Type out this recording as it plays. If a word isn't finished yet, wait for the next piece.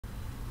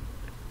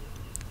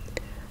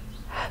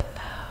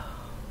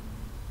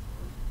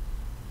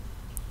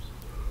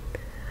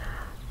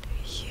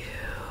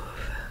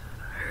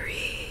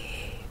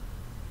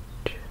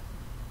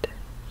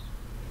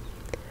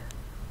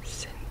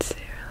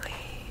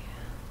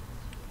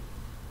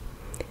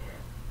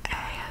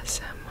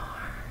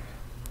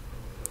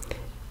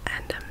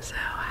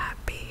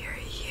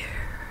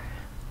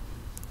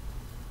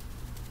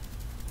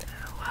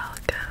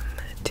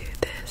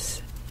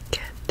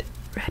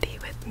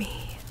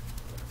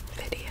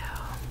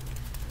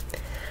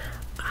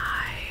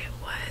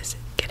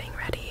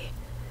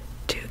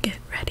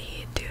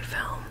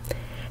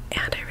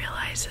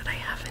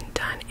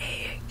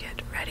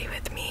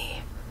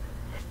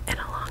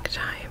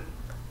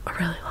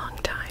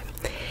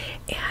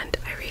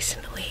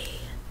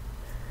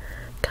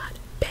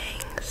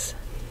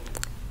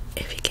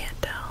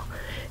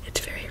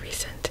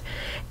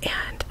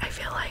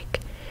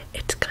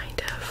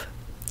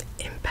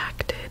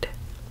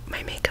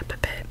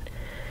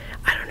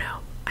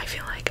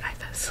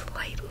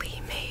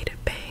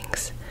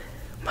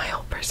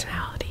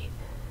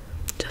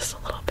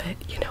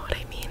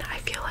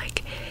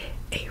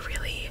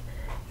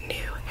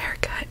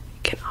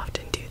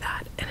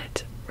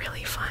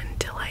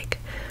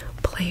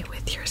play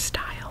with your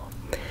style.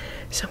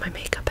 So my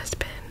makeup has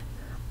been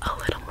a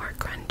little more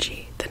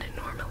grungy than it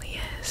normally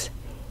is,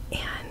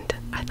 and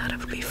I thought it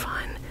would be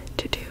fun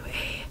to do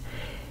a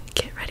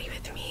get ready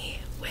with me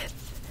with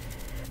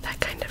that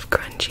kind of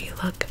grungy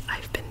look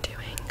I've been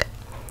doing.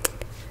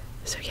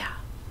 So yeah,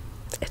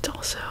 it's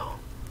also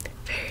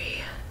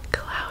very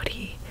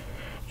cloudy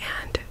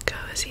and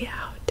cozy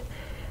out,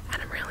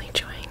 and I'm really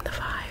enjoying the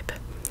vibe,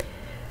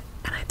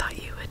 and I thought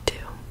you would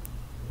too.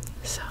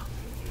 So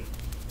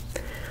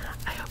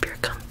I hope you're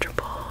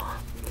comfortable,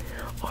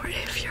 or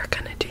if you're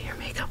gonna do your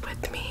makeup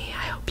with me,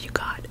 I hope you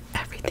got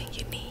everything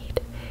you need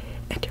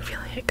and you're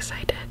feeling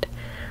excited.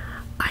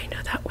 I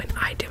know that when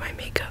I do my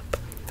makeup,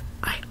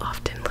 I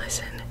often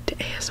listen to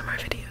ASMR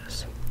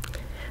videos.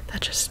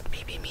 That's just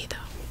maybe me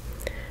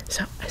though.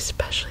 So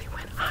especially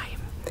when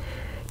I'm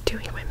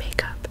doing my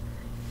makeup,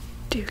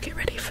 do get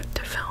ready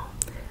to film.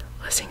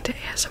 Listening to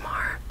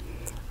ASMR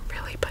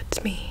really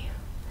puts me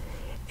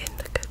in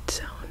the good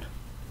zone.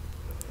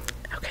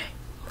 Okay,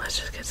 let's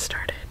just get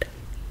started.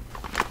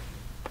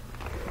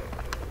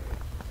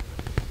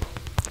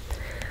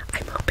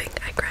 I'm hoping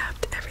I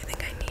grabbed everything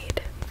I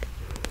need.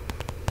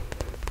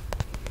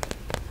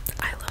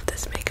 I love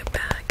this makeup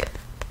bag.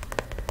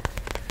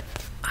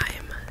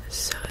 I'm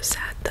so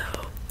sad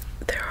though,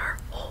 there are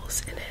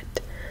holes in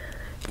it.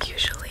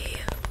 Usually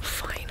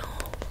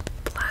vinyl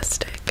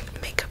plastic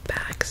makeup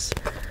bags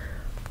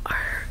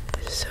are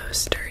so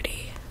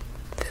sturdy.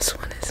 This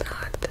one is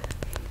not.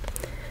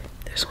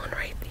 There's one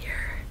right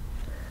here.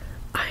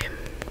 I'm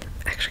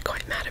actually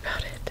quite mad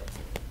about it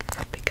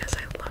because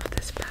I love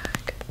this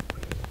bag.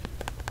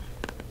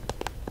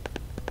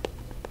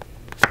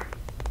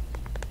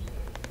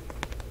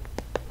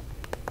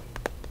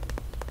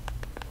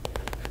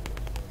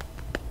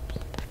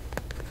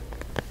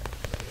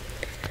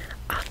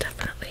 I'll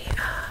definitely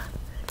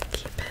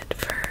keep it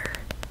for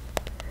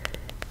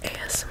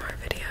ASMR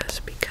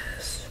videos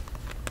because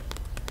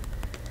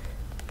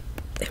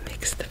it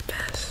makes the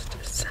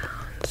best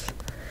sounds.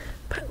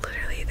 But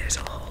literally there's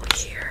a hole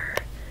here,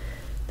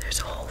 there's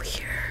a hole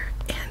here,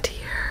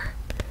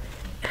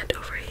 and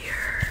over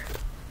here,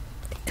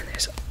 and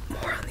there's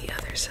more on the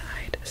other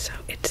side, so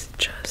it's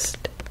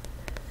just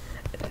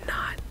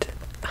not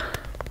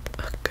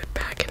a good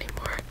bag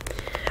anymore,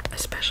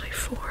 especially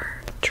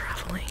for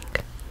traveling.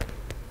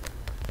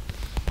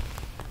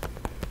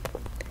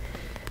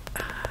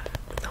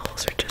 The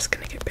holes are just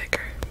gonna get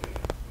bigger.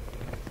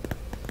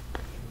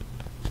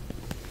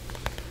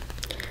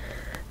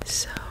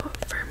 So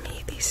for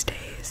me these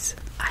days,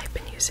 I've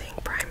been using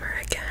primer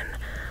again.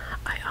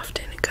 I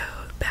often go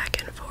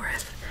back and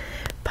forth,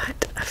 but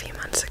a few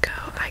months ago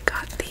I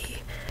got the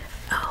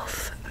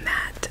e.l.f.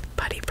 matte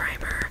putty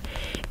primer,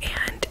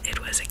 and it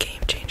was a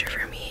game changer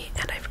for me,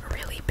 and I've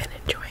really been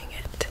enjoying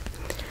it.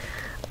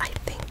 I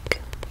think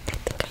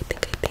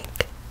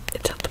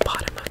it's at the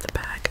bottom of the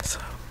bag, so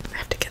I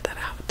have to get that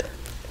out.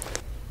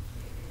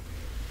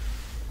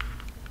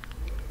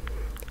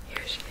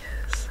 Here she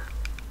is.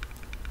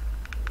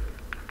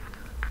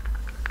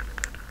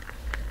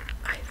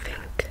 I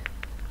think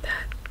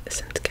that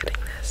since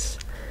getting this,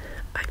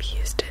 I've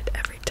used it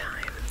every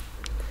time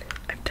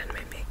I've done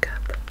my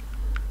makeup.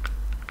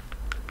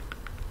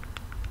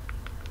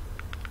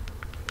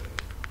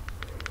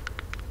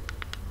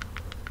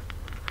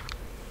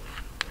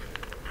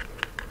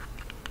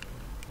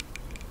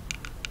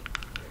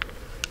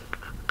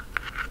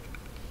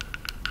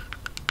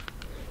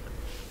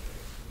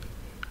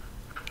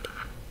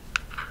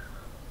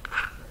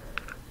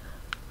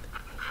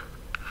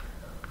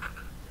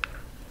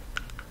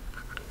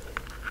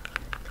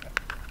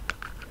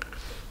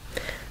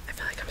 I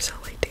feel like I'm so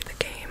late to the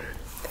game.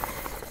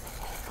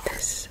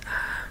 This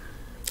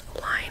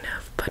line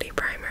of putty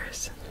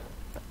primers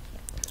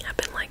have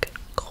been like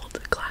cult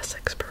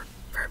classics for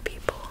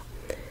people,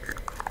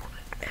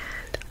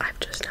 and I've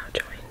just now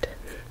joined.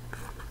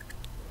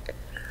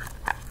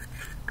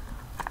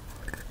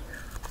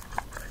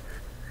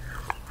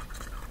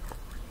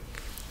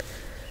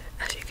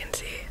 As you can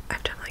see,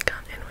 I've definitely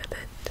gone in with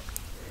it.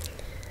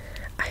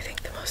 I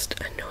think the most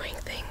annoying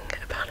thing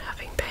about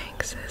having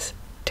bangs is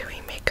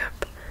doing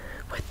makeup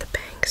with the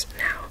bangs.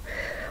 Now,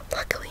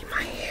 luckily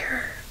my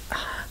hair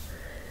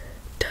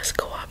does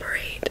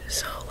cooperate,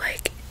 so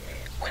like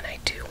when I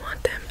do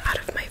want them out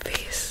of my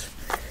face,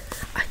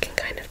 I can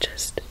kind of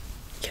just,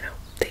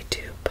 they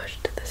do push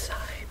to the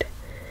side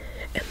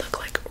and look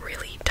like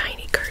really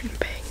tiny curtain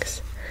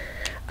bangs.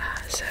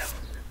 So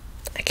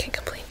I can't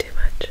complain too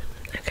much.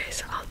 Okay,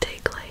 so I'll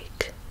take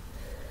like,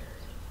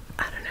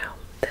 I don't know,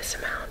 this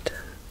amount,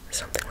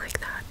 something like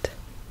that,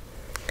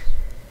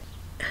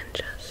 and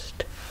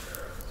just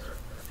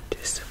do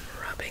some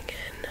rubbing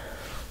in.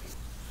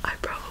 I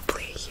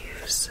probably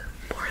use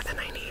more than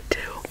I need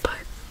to, but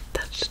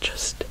that's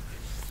just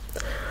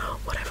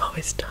what I've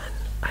always done.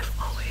 I've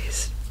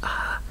always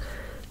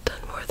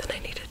done more than I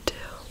needed to.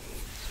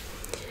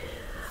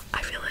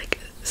 I feel like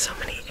so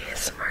many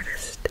ASMR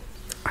artists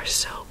are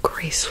so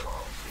graceful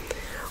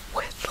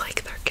with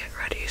like their get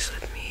ready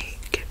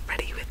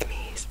with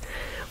me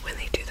when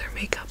they do their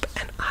makeup,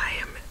 and I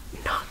am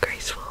not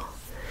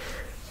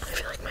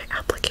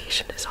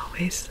foundation is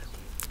always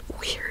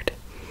weird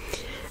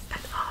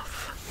and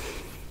off.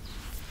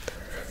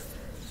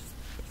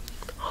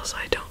 Also,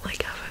 I don't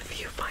like have a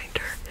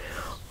viewfinder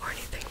or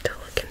anything to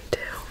look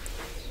into.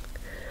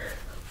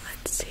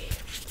 Let's see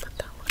what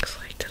that looks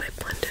like. Did I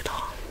blend it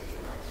all?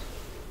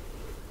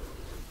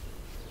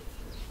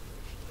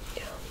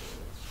 Yeah.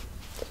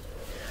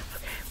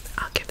 Okay,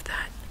 I'll give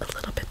that a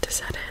little bit to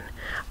set in.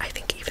 I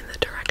think even the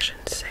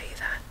directions say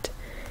that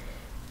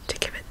to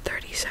give it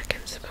 30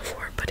 seconds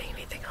before putting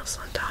anything else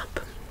on top.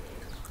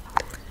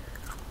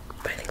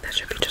 But I think that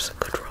should be just a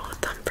good rule of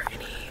thumb for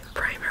any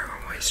primer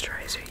or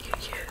moisturizer you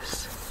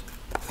use.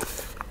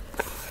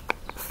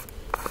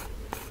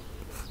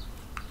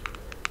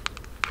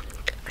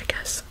 I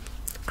guess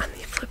on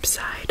the flip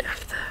side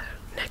of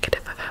the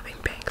negative of having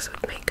bangs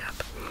with makeup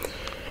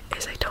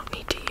is I don't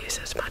need to use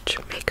as much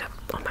makeup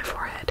on my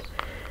forehead.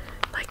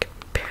 Like,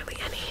 barely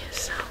any,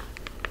 so.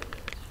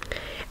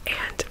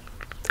 And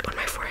when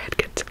my forehead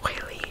gets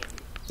oily,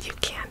 you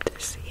can't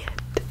see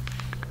it.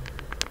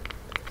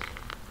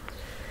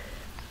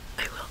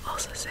 I will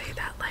also say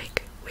that,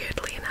 like,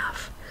 weirdly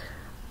enough,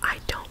 I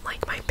don't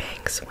like my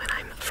bangs when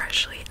I'm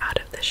freshly out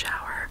of the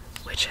shower,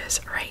 which is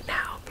right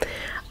now.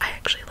 I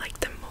actually like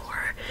them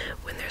more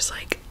when there's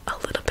like a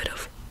little bit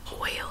of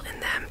oil in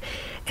them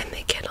and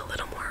they get a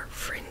little more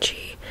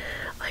fringy.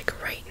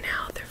 Like right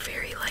now they're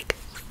very like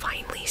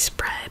finely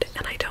spread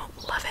and I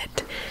don't love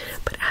it,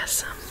 but as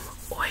some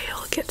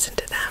oil gets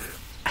into them,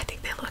 I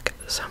think they look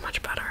so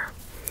much better.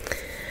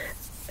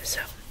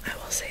 So I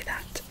will say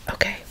that.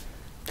 Okay,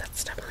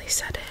 that's definitely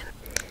set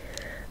in.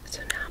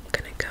 So now I'm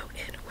gonna go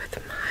in with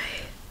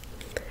my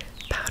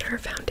powder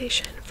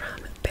foundation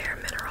from Bare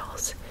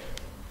Minerals.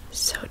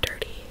 So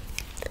dirty.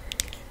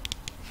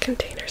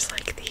 Containers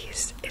like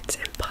these, it's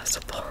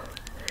impossible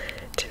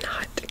to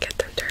not get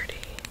them dirty.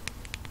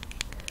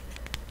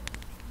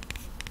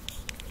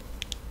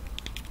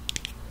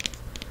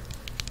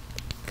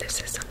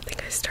 This is something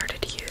I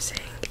started using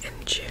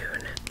in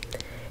June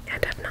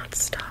and have not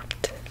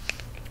stopped.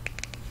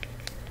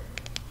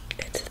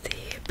 It's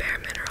the Bare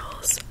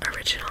Minerals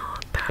Original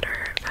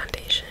Powder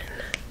Foundation,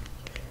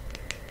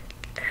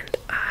 and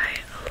I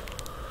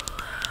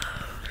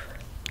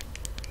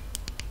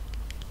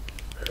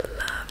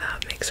love how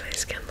it makes my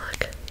skin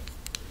look.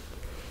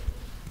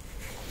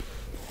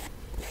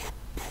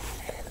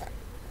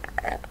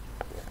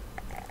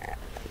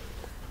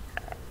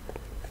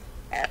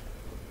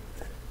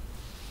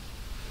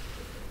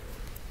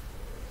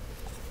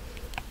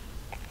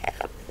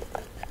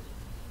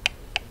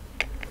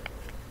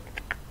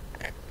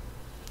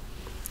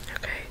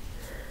 Okay,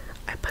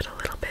 I put a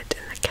little bit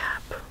in the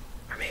cap,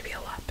 or maybe a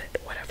lot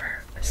bit,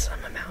 whatever,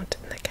 some amount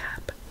in the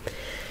cap,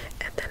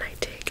 and then I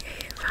take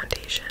a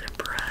foundation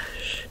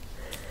brush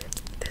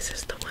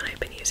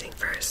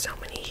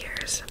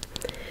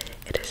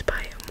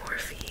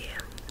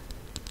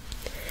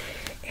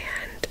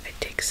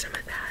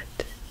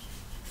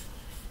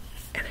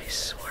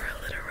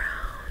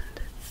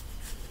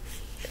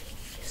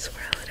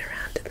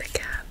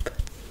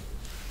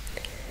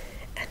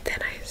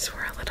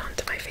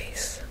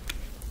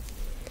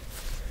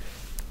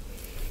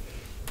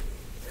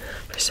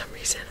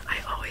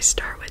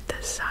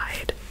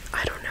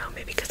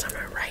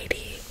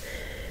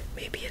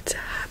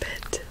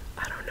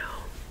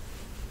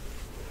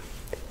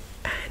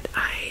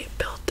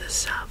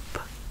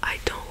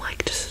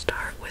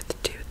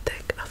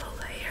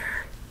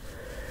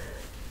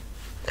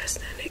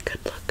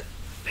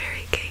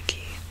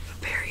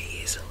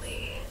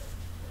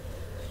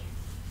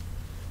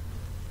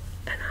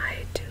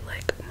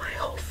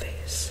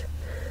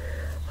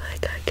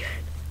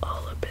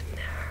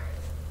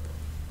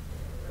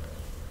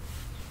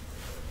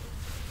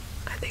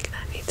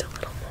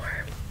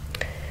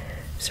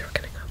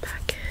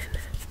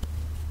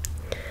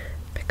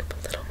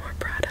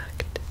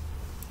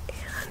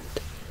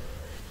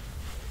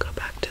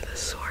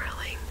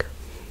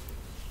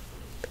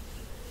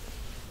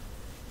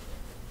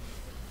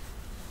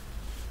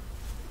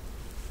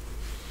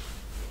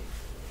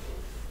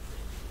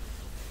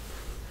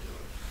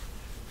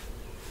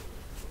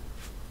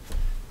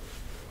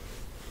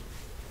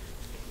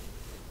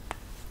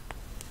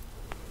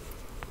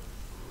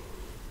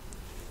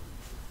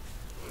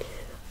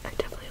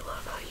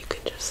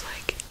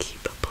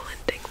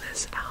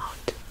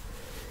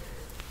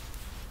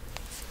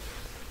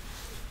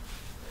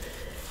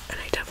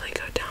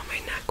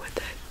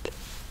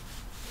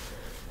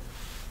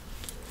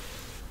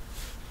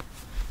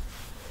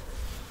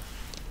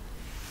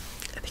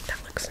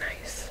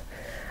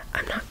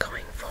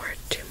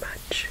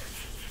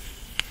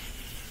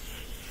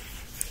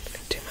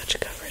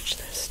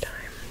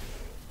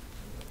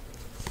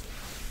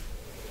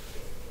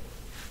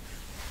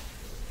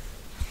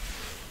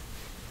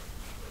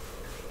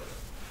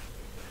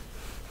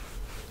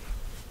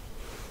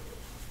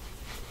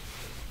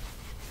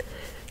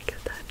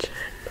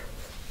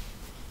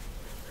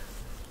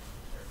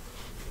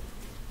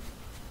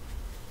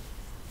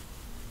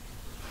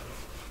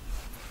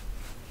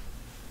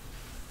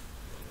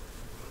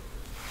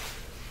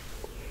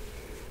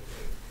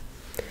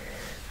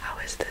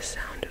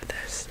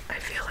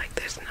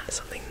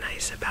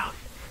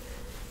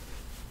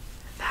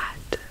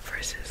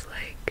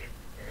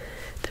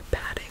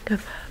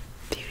of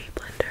a beauty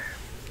blender.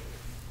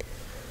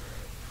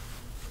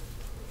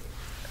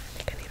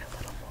 I think I need a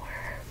little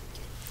more.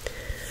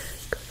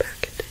 Go back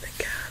into the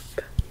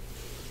cap.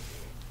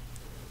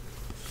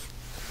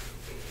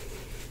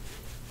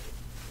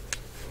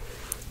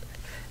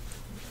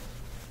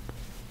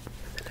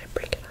 And then I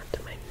bring it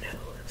onto my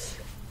nose.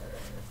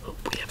 Oh,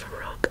 we have a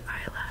rogue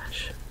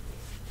eyelash.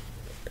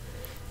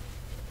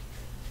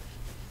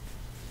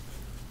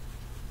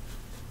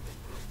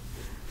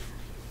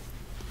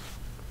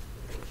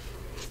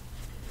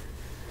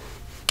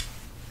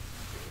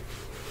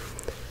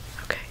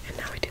 Okay, and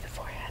now we do the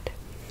forehead.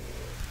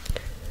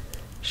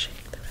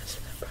 Shake the rest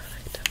of the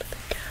product up in the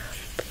cap.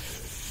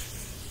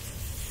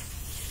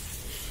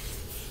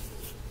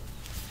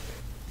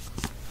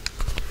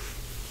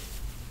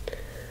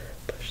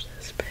 Push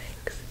those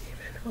bangs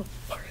even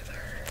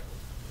farther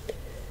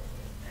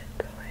and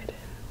go right in.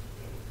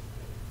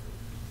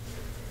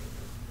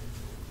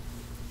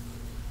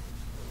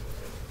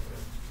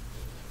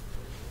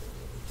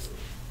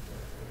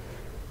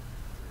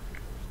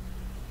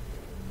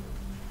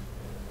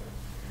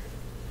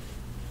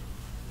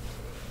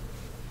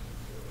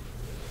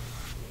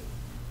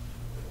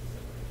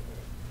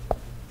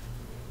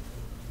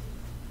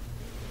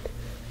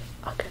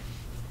 Okay,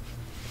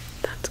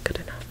 that's good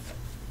enough.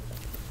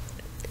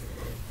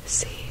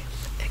 See,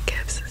 it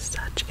gives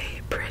such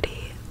a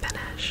pretty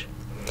finish.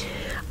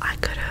 I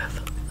could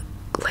have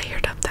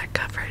layered up that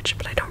coverage,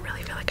 but I don't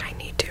really feel like I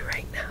need to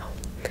right now.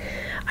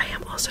 I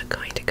am also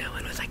going to go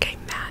in with like a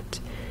matte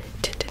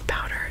tinted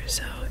powder,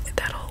 so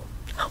that'll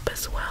help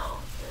as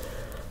well.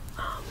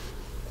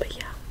 But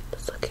yeah,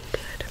 it's looking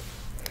good.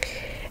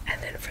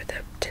 And then for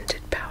the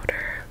tinted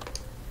powder,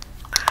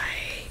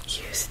 I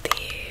use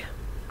the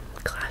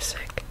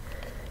classic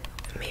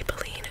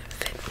Maybelline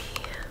Fit Me.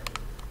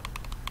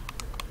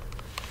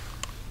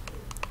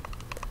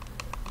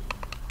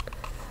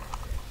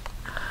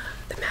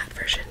 The matte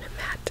version,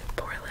 matte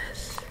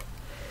poreless.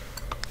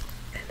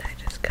 And I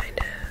just kind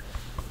of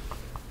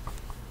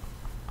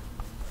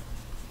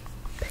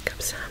pick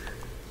up some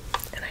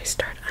and I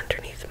start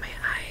underneath my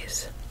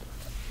eyes.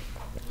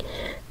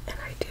 And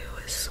I do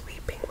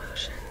sweeping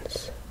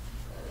motions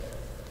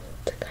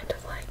to kind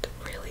of like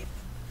really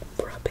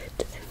rub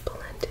it and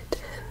blend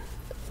it in.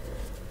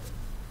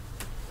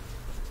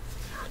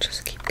 I'll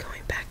just keep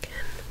going back in.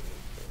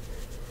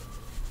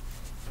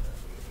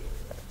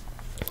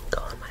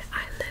 Go on my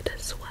eyelid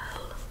as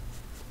well.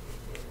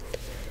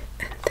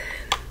 And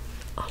then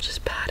I'll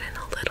just pat in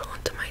a little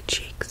onto my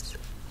cheeks,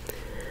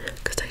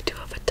 because I do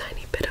have a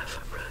tiny bit of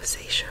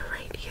rosacea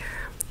right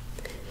here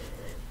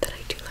that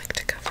I do like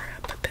to cover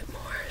up a bit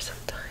more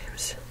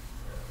sometimes.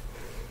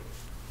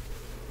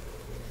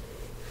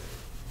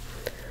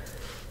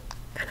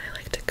 And I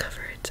like to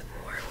cover it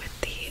more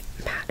with the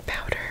matte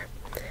powder,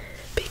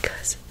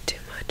 because too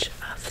much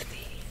of the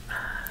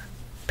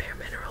bare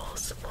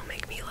minerals will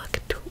make me look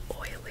too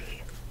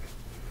oily,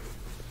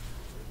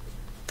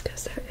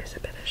 because there is a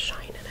bit of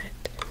shine in it.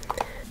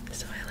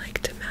 So I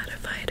like to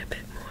mattify it a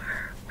bit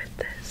more with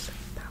this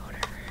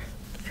powder.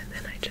 And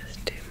then I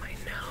just do my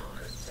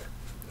nose.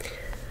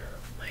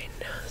 My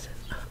nose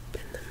is up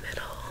in the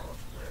middle,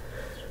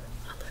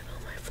 a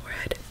little my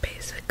forehead.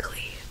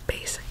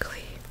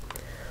 Basically,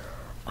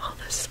 all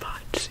the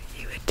spots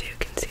you would do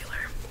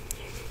concealer.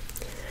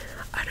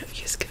 I don't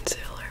use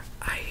concealer.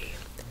 I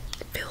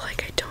feel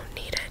like I don't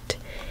need it,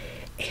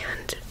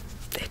 and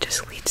it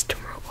just leads to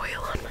more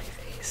oil on my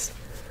face.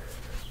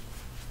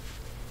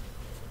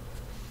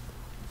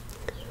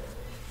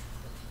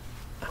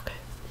 Okay,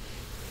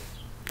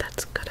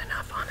 that's good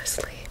enough,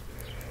 honestly.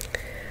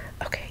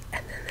 Okay,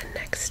 and then the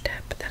next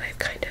step that I've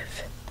kind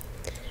of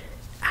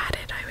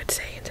added, I would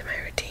say, into my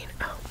routine.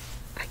 Oh,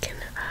 I can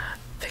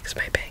fix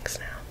my bangs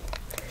now,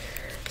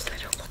 so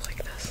they don't look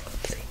like this.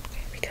 Let's see.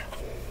 Here we go.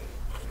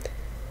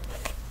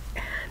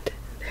 And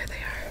there they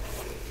are.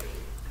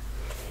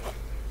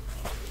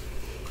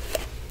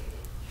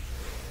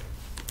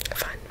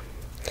 Fun.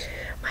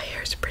 My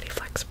hair is pretty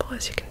flexible,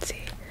 as you can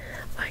see.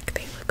 Like,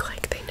 they look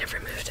like they never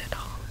moved at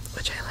all,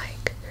 which I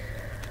like.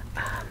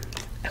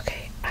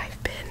 Okay,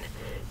 I've been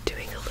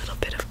doing a little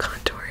bit of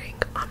contouring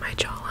on my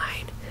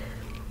jawline,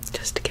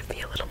 just to give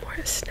me a little more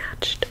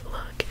snatched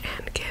look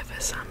and give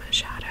some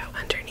shadow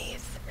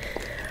underneath.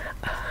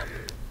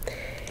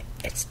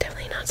 It's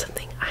definitely not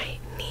something I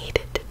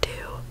needed to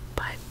do,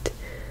 but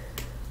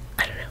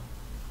I don't know.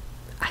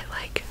 I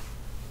like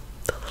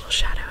the little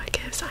shadow it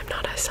gives. I'm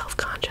not as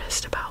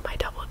self-conscious about my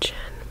double chin.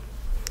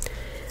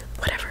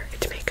 Whatever,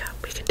 it's makeup.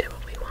 We can do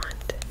what we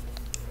want.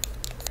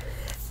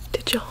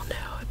 Did y'all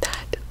know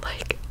that,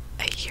 like,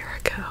 a year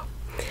ago,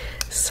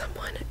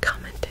 someone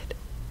commented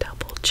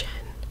double chin?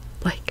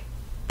 Like,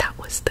 that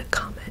was the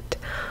comment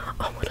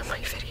on one of my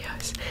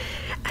videos.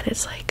 And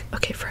it's like,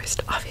 okay,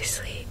 first,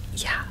 obviously,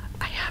 yeah,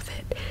 I have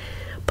it.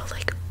 But,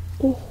 like,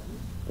 ooh,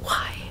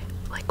 why?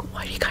 Like,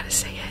 why do you gotta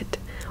say it?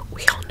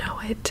 We all know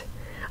it.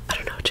 I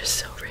don't know, just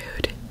so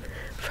rude.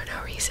 For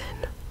no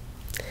reason.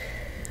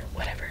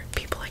 Whatever,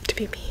 people like to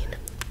be mean.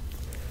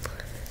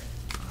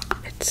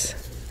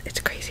 It's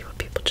crazy what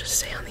people just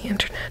say on the the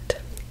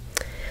internet.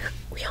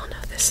 We all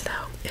know this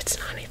though. It's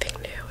not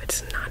anything new.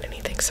 It's not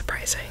anything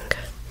surprising.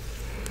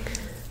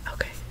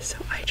 Okay, so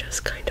I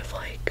just kind of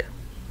like,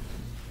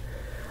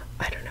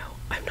 I don't know,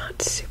 I'm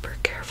not super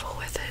careful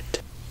with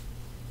it.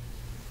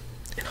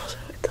 And also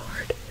it's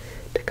hard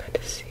to kind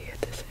of see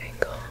at this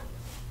angle.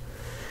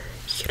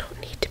 You don't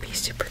need to be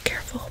super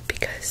careful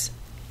because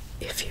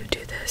if you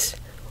do this,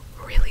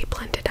 really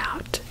blend it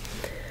out.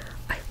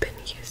 I've been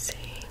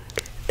using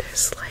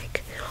this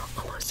like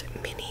almost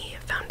mini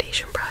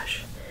foundation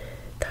brush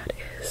that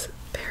is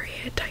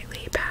very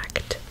tightly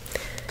packed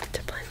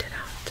to blend it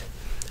out.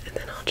 And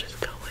then I'll just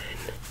go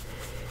in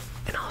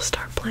and I'll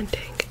start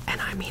blending.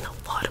 And I mean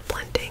a lot of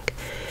blending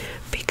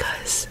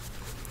because,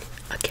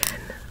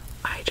 again,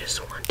 I just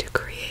want to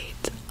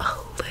create a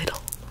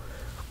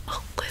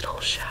little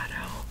shadow.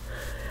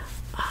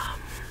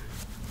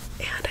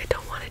 And I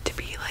don't want it to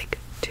be like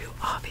too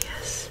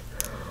obvious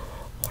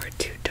or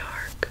too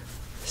dark.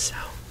 So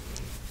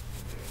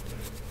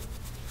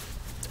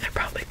I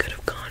probably could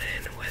have gone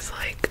in with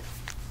like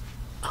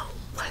a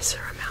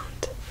lesser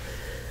amount,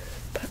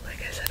 but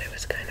like I said, it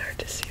was kind of hard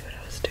to see what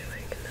I was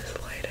doing in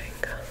this lighting.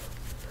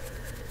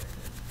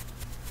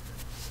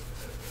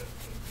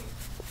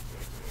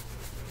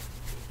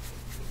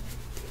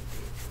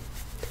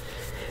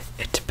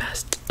 It's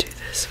best to do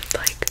this with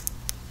like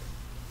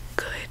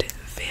good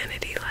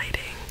vanity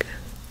lighting.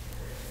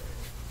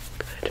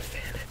 Good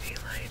vanity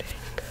lighting.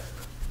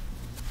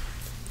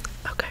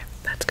 Okay,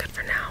 that's good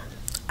for now.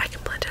 I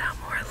can blend it out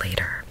more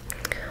later.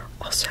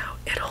 Also,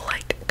 it'll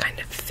like kind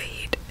of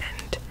fade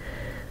and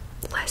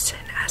lessen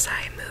as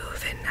I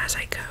move and as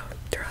I go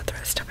throughout the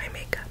rest of my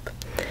makeup.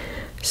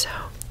 So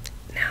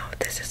now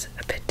this is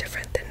a bit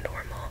different than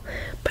normal,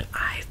 but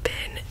I've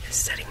been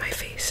setting my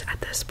face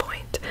at this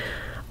point.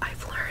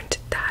 I've learned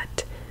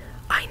that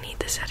I need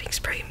the setting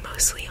spray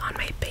mostly on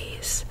my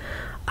base,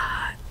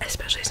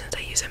 especially since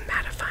I use a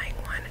mattifying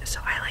one, so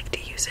I like to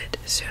use it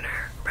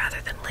sooner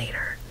rather than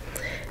later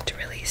to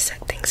really set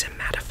things and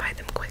mattify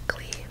them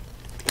quickly.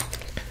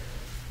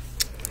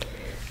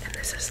 And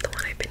this is the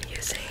one I've been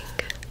using,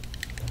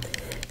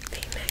 the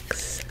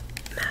NYX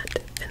Matte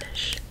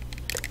Finish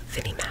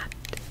Vinny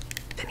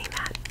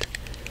Matte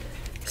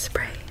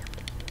Spray.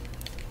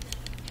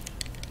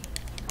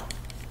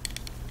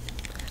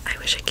 I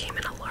wish it came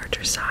in a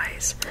larger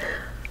size.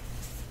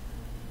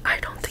 I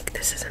don't think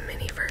this is a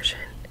mini version.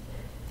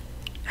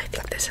 I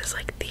think this is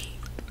like the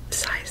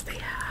size they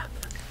have.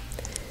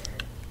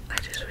 I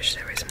just wish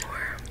there was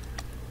more.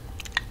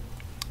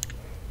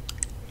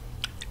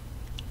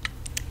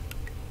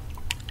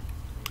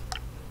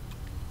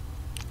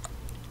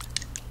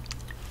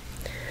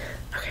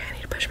 Okay, I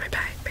need to push my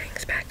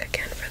bangs back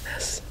again for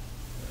this.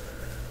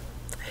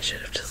 I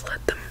should have just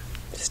let them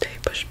stay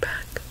pushed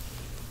back.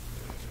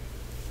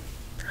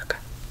 Okay.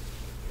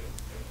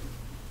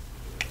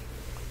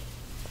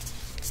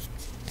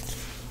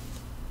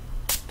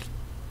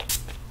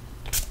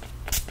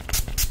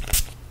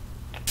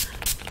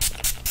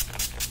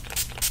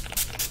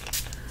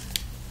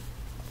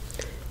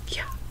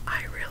 Yeah,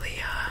 I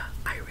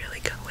really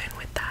go in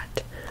with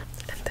that,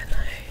 and then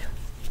I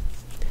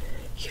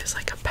use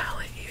like a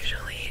palette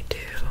usually to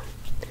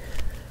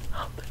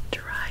help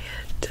dry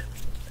it.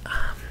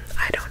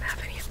 I don't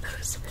have any of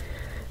those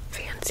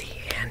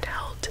fancy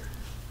handheld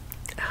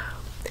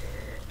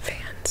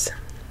fans,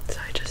 so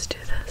I just do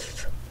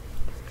this.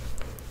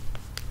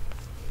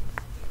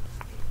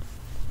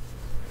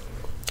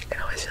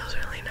 It always feels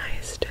really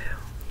nice too.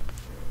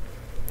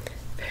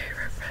 Very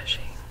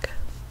refreshing.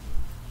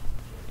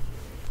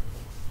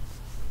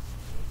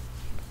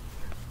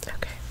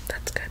 Okay,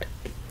 that's good.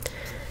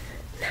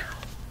 Now,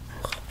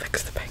 we'll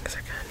fix the bangs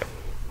again.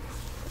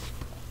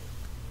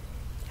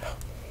 Oh.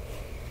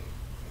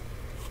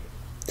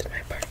 Did my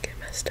part get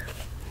messed up?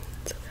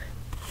 It's okay.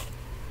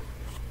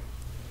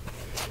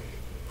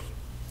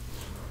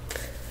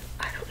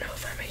 I don't know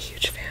if I'm a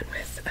huge fan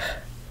with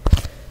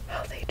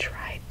how they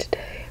tried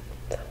today.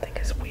 Something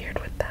is weird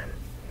with them.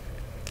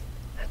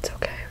 That's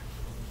okay.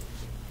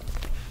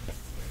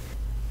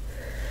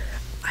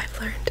 I've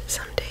learned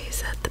some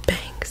days that the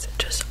bangs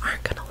just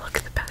aren't gonna look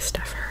the best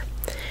ever,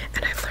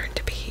 and I've learned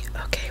to be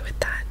okay with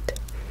that.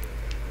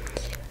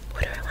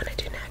 What do I want to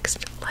do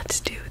next? Let's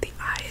do the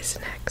eyes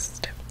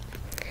next.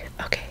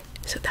 Okay,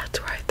 so that's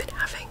where I've been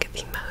having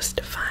the most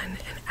fun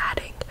and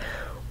adding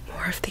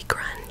more of the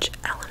grunge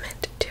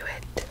element to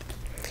it.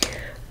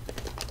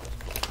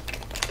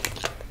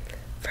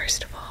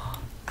 First of all,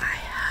 I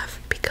have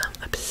become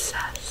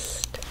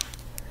obsessed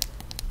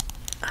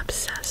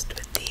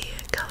with the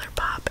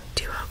ColourPop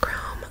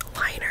Duochrome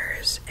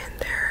liners and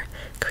their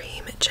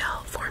cream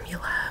gel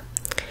formula.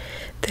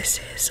 This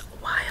is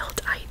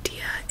Wild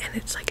Idea, and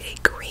it's like a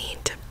green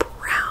to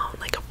brown,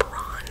 like a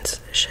bronze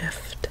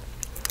shift.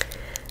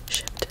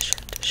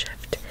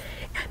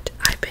 And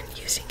I've been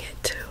using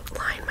it to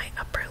line my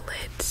upper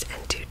lids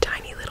and do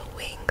tiny little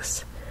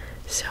wings.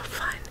 So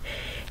fun.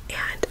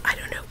 And I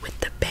don't know, with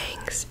the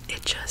bangs,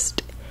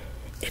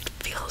 it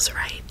feels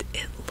right.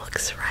 It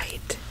looks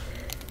right.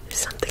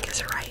 Something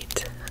is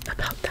right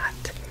about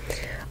that.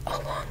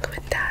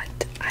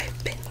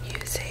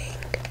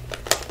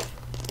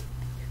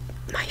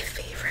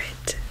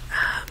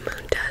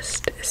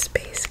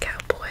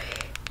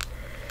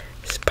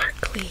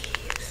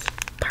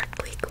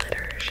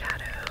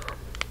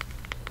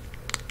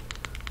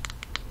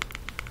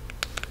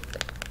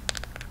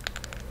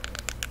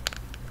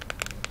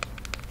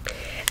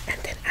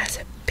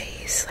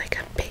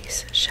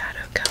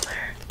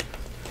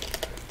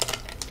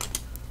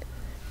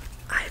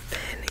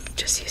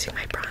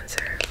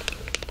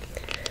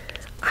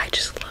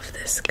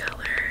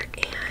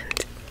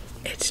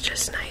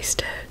 just nice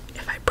to,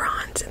 if I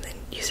bronze and then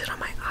use it on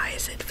my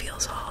eyes, it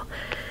feels all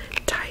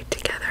tied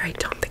together. I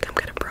don't think I'm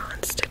gonna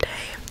bronze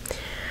today.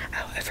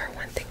 However,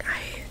 one thing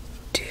I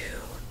do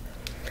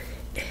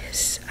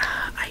is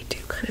I do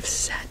kind of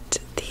set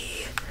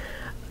the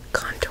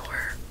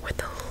contour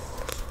with a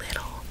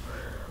little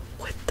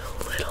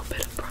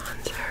bit of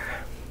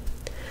bronzer.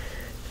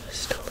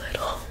 Just a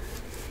little.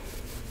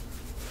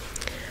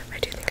 I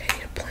do think I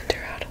need to blend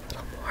her out a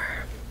little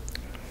more.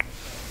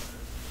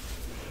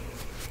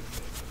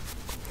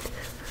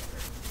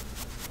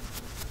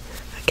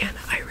 Again,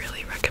 I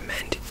really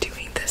recommend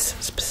doing this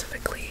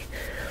specifically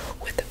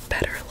with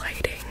better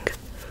lighting,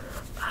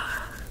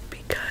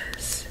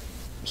 because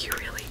you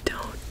really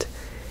don't.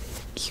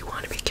 You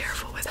want to be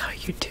careful with how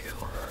you do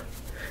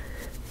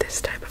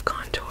this type of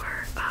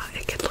contour.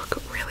 It can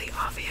look really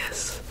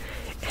obvious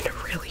and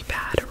really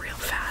bad real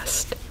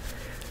fast.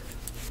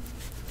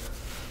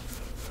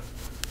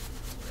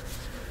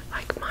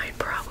 Like mine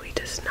probably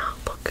does not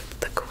look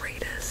the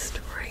greatest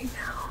right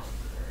now,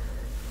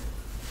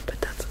 but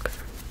that's okay.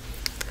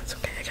 That's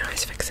okay, I can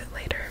always fix it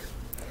later.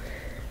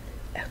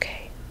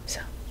 Okay,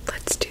 so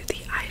let's do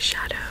the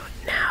eyeshadow.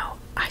 Now,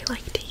 I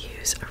like to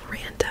use a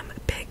random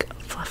big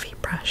fluffy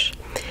brush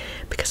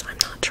because I'm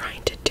not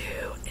trying to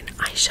do an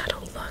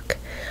eyeshadow look.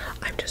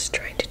 I'm just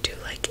trying to do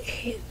like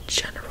a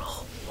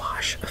general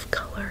wash of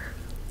color.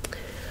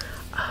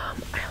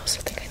 I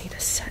also think I need to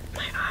set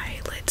my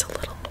eyelids a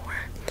little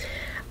more.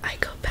 I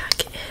go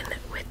back in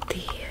with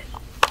the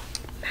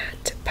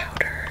matte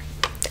powder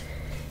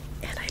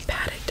and I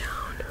pat it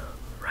down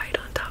right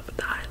on top of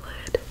the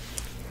eyelid.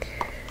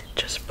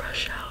 Just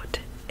brush out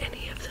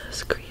any of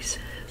those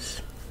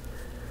creases.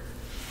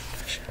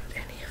 Brush out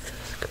any of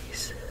those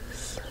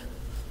creases.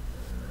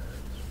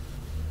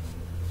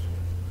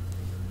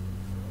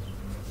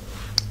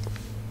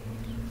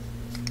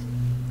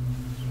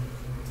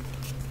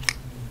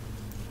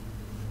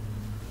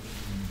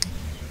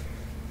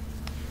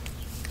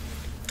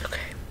 Okay,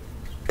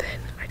 then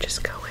I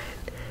just go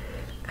in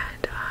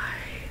and I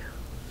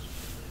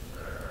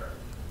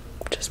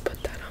just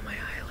put that on my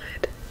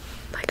eyelid.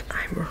 Like,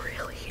 I'm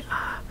really,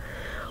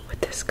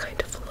 with this kind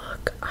of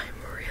look, I'm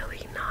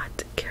really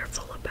not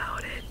careful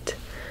about it.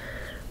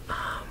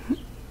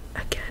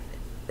 Again,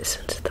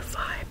 since the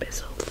vibe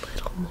is a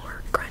little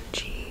more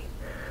grungy,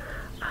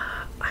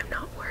 I'm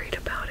not worried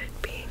about it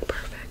being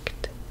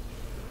perfect.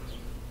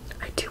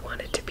 I do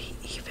want it to be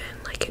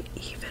even, like an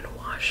even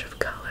wash of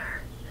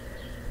color,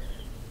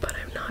 but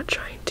I'm not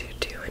trying to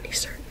do any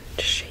certain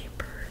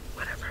shape or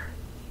whatever.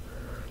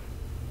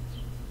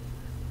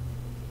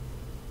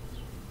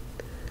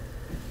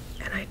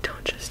 And I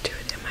don't just do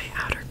it in my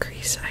outer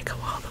crease, I go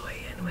all the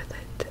way in with it.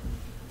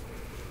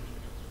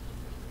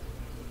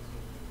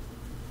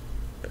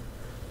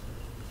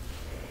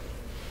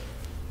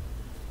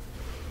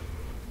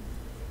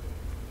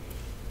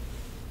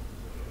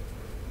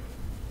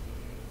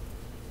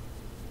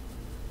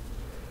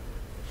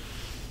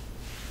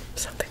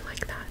 Something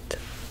like that.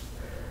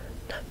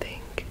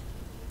 Nothing,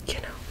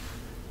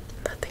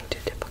 nothing too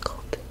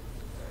difficult.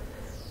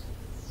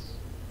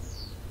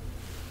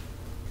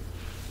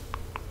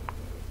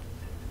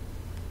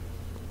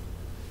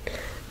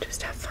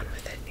 Just have fun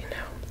with it,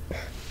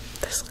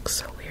 This looks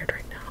so weird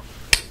right now.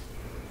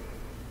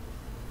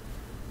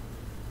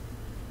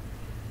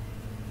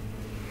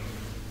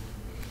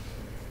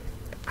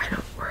 I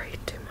don't worry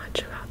too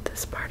much about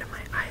this part of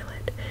my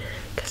eyelid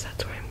because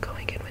that's where I'm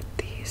going in with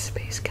the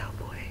Space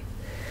Cowboy,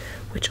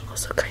 which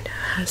also kind of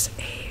has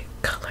a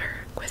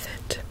color with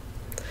it.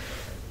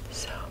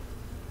 So,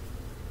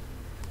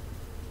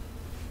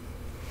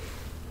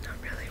 not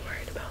really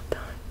worried about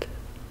that.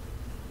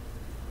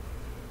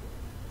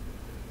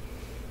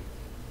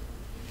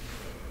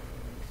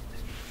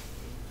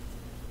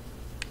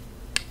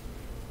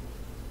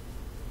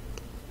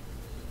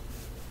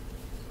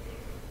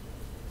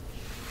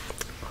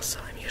 Also,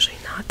 I'm usually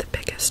not the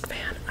biggest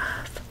fan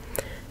of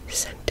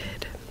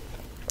scented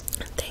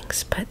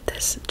things, but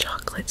this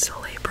chocolate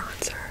Soleil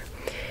bronzer,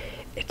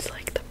 it's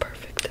like the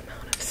perfect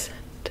amount of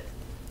scent.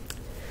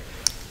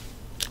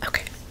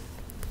 Okay,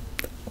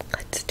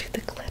 let's do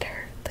the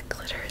glitter. The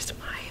glitter is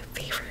my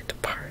favorite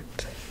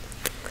part.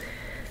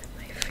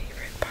 My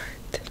favorite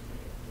part.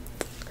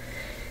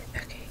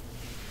 Okay,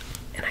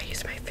 and I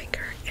use my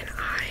finger, and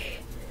I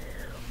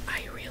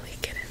really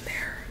get in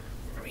there,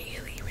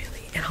 really,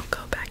 and I'll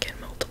go back in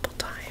multiple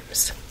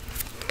times,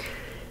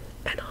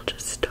 and I'll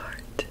just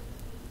start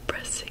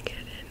pressing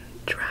it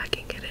and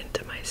dragging it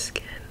into my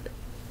skin.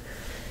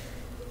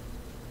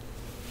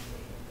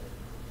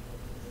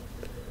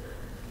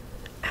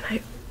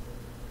 And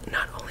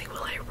not only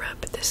will I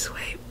rub this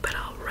way, but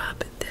I'll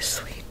rub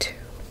this way too.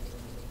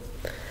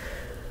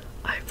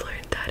 I've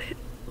learned that it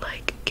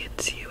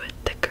gets you a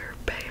thicker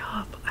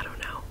payoff. I don't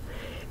know.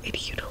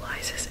 It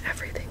utilizes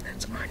everything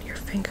that's on your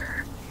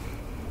finger.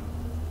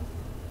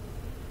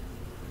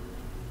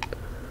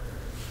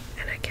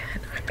 And again,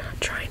 I'm not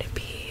trying to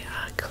be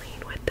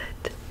clean with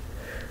it.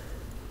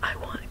 I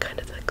want kind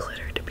of the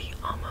glitter to be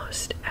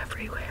almost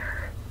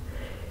everywhere.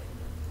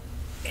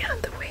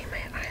 And the way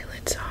my eyelid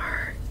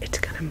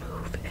gonna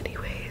move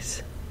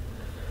anyways.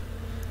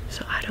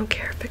 So I don't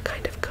care if it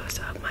kind of goes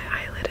up my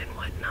eyelid and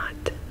whatnot.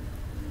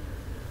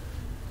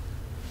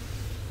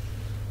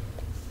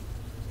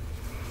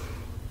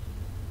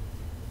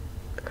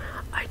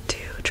 I do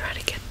try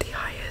to get the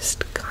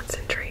highest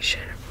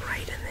concentration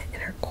right in the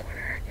inner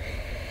corner,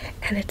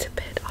 and it's a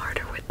bit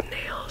harder with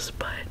nails,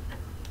 but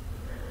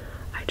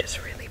I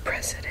just really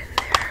press it in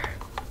there.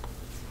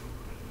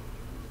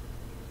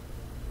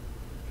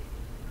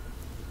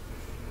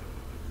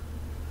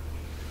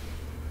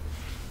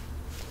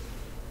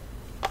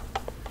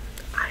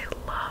 I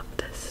love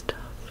this stuff.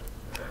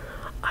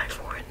 I've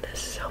worn this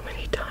so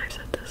many times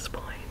at this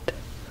point.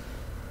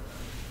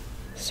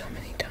 So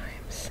many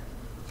times.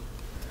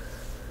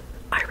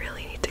 I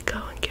really need to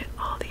go and get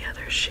all the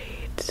other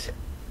shades.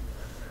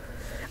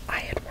 I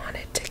had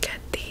wanted to get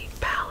the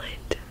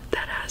palette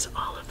that has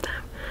all of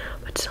them,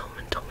 but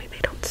someone told me they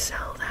don't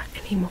sell that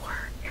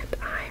anymore, and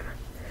I'm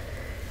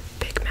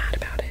big mad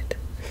about it.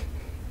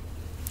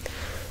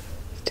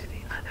 To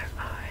the other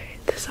eye.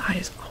 This eye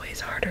is always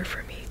harder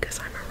for me because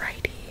I'm a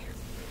righty.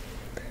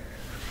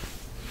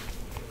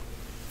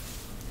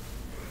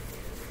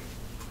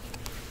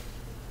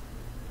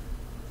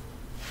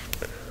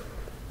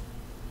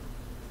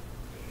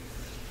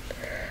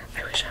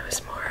 I wish I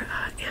was more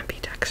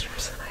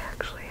ambidextrous than I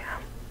actually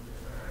am.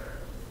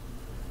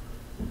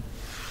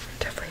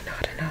 Definitely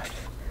not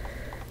enough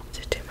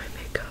to do my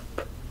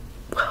makeup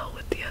well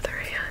with the other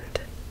hand.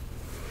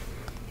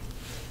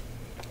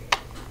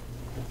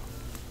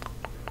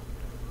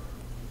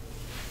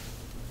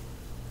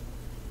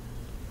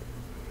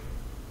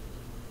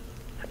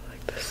 I feel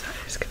like this side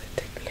is going to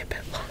take me a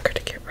bit longer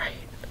to get right.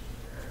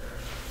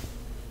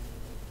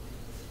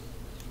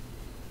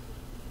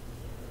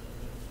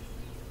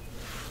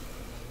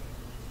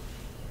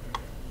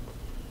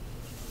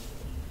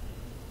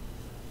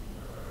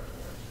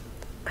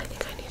 I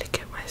think I need to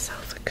get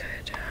myself a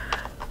good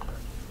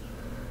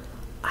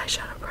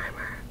eyeshadow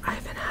primer. I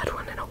haven't had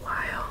one in a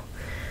while,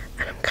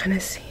 and I'm kind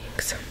of seeing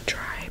some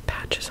dry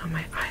patches on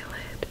my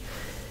eyelid.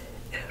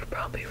 It would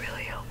probably be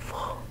really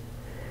helpful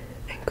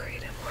and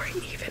create a more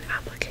even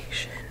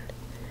application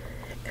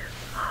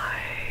if I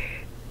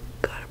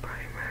got a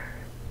primer.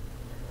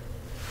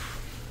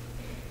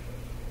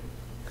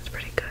 It's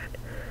pretty good.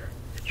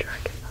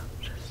 Drag it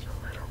up just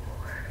a little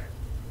more.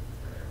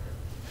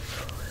 Just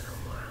a little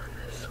more on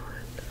this one.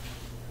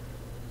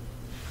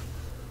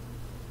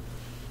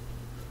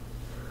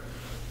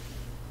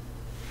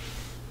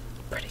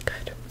 Pretty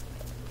good.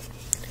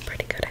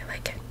 Pretty good. I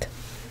like it.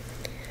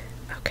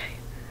 Okay.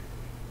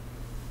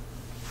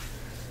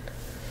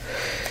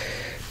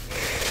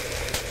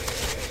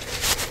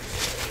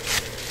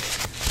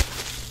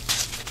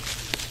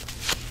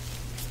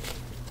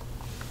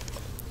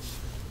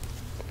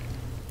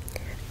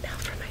 Now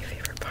for my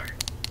favorite part.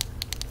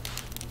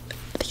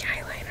 The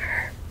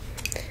eyeliner.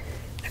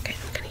 Okay,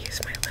 I'm gonna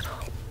use my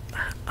little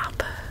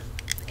Appa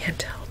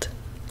handheld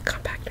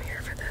compact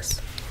mirror for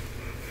this.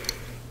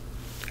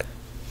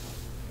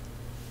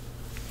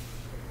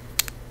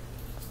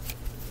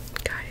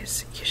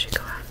 Guys, you should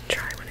go out and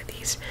try one of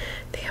these.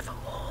 They have a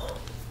whole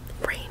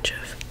range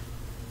of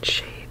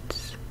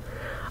shades.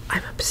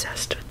 I'm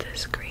obsessed with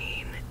this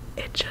green.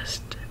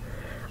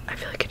 I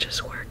feel like it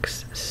just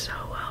works so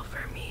well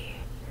for me.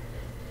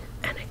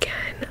 And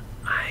again,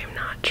 I'm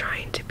not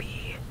trying to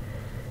be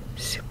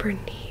super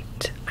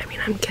neat. I mean,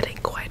 I'm getting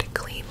quite a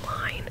clean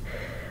line,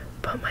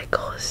 but my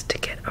goal is to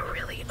get a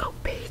really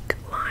opaque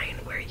line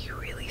where you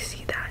really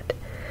see that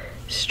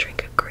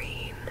streak of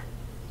green.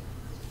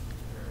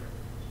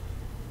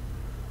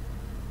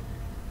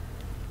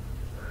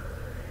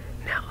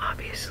 Now,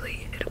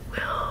 obviously, it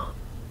will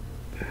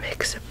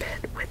mix a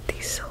bit with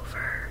the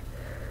silver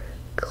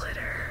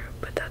glitter,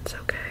 but that's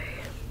okay.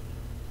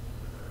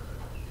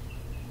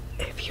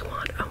 If you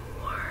want a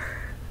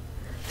more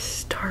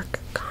stark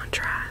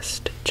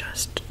contrast,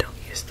 just don't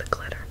use the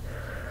glitter.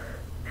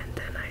 And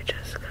then I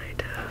just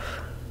kind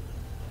of,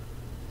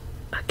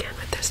 again,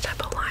 with this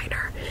type of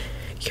liner,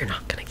 you're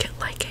not gonna get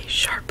like a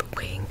sharp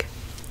wing,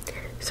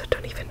 so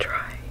don't even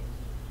try.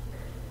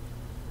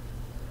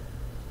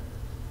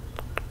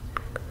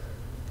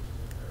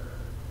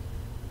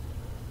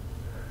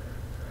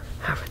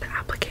 However, the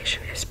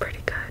application is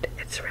pretty good.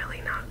 It's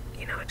really not,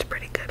 it's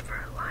pretty good for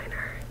a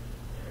liner.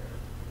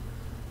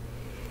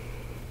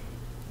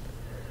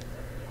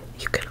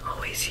 You can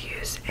always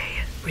use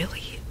a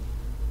really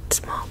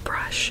small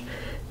brush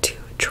to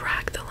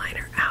drag the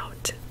liner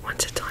out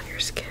once it's on your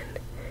skin,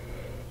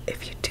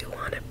 if you do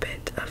want a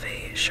bit of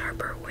a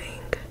sharper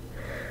wing.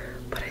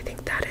 But I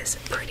think that is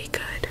pretty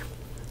good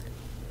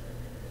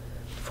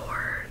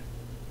for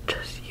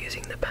just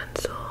using the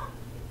pencil.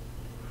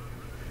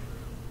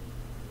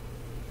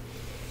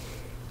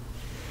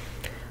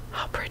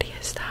 How pretty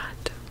is that?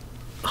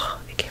 Oh,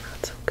 it came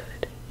out so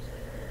good.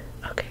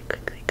 Okay,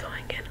 quickly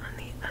going in on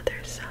the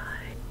other side.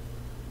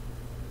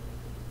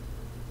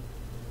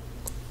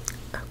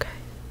 Okay.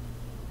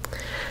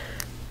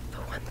 The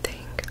one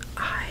thing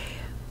I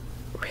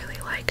really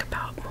like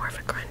about more of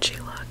a grungy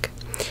look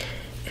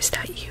is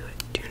that you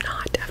do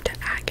not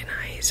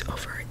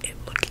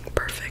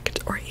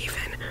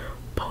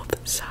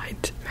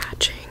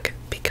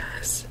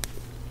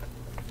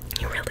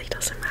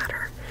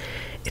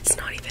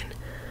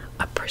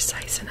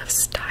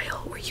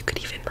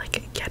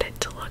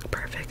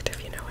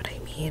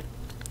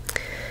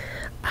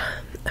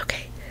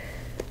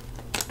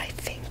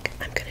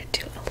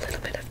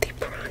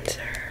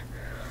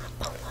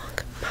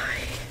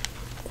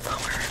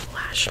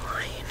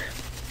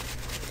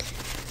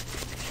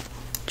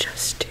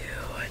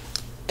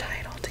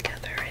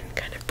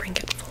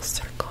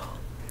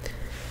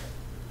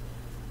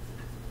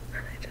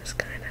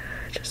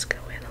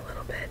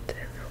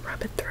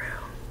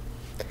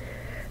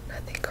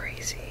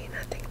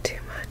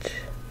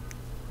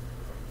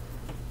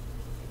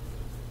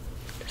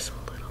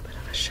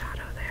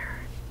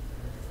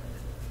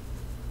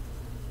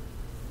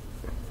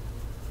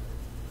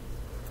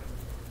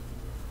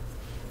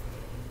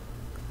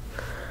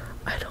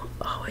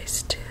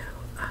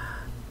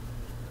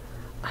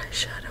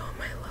eyeshadow on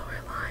my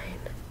lower line.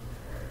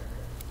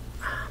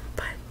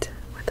 But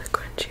with a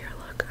crunchier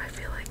look, I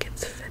feel like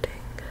it's fitting.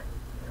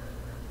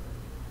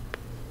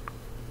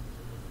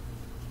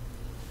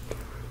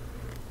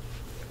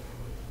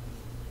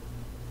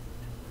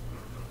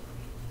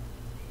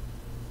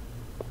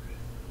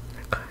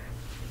 Okay.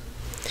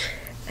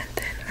 And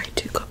then I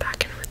do go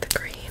back in with the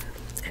green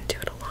and do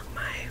it along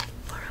my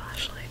lower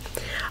lash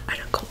line. I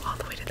don't go all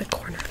the way to the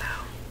corner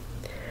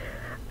though.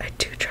 I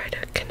do try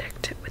to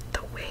connect it with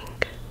the wing.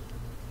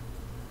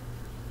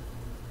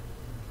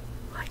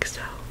 Like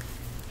so.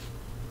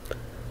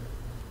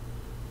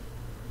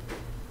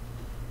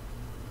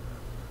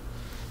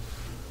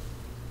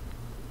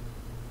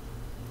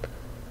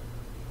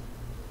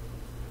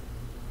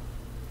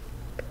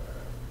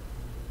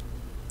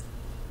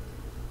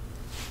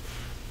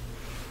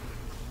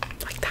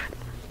 Like that.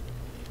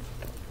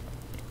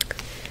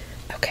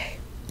 Okay.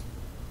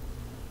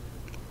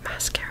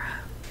 Mascara.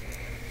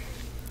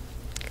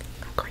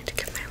 I'm going to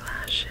give my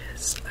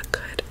lashes a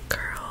good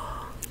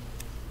curl.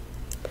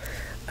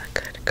 A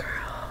good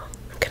curl.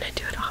 I'm gonna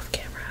do it off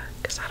camera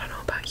because I don't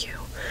know about you,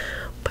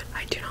 but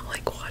I do not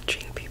like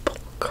watching people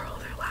curl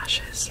their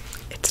lashes.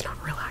 It's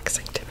not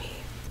relaxing to me.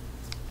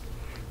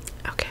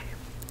 Okay.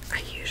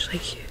 I usually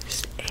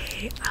use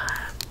a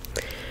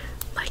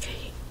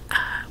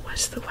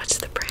what's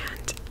the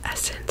brand?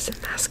 Essence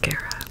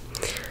mascara.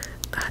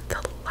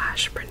 The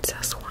Lash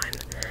Princess one.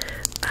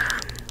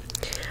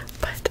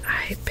 But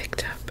I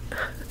picked up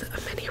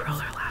a mini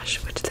roller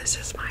lash, which this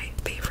is my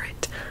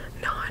favorite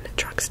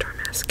non-drugstore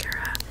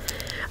mascara.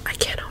 I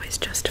can't always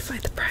justify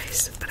the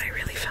price, but I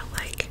really felt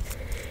like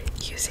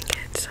using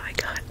it, so I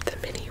got the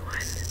mini one.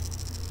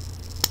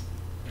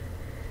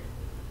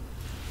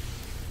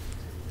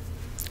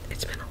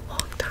 It's been a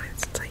long time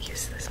since I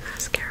used this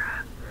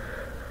mascara.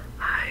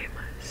 I'm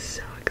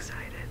so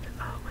excited.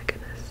 Oh my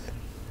goodness.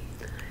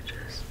 I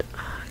just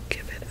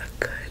give it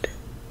a good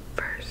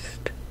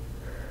first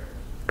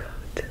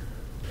coat.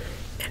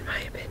 In my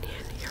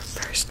opinion, your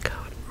first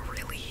coat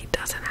really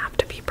doesn't have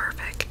to be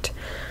perfect.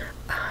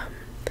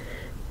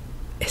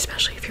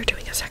 Especially if you're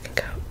doing a second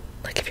coat.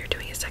 Like if you're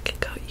doing a second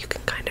coat, you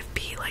can kind of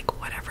be like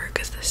whatever,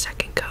 because the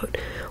second coat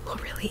will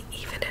really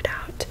even it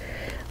out.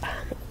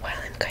 While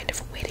I'm kind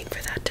of waiting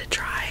for that to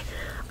dry,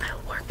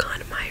 I'll work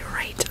on my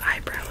right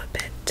eyebrow a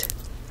bit.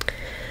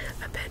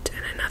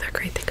 And another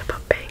great thing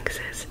about bangs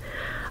is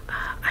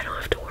I don't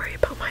have to worry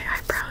about my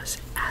eyebrows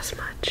as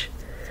much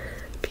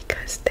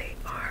because they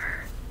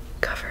are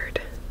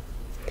covered.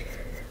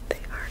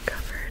 They are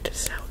covered,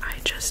 so I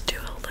just do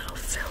a little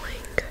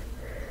filling.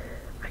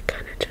 I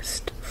kind of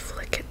just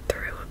flick it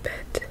through a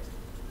bit,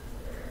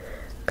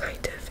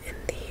 kind of in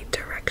the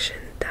direction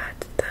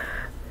that the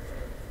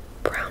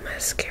brow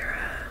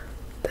mascara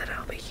that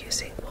I'll be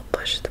using will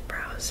push the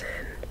brows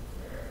in.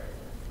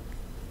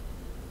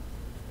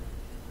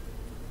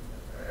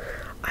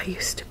 I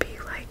used to be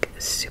like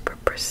super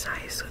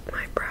precise with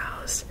my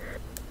brows,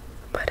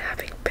 but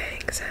having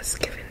bangs has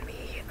given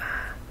me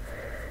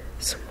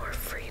some more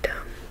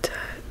freedom to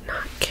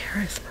not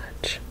care as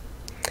much.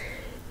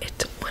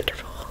 It's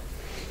wonderful.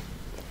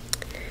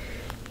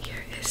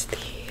 Here is the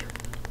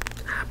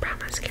brow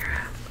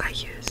mascara I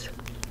use.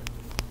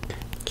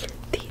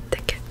 The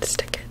Thick It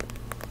Stick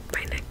It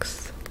by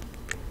NYX.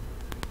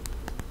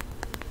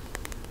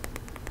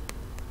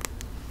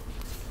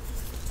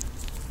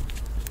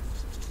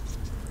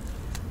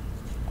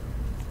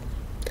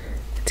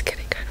 It's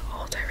getting kind of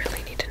old. I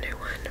really need a new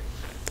one.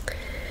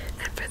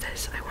 And for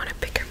this, I want a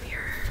bigger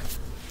mirror.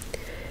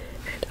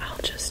 And I'll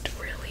just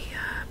really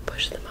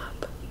push them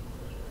up.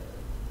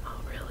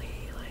 I'll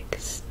really like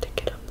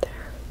stick it up there.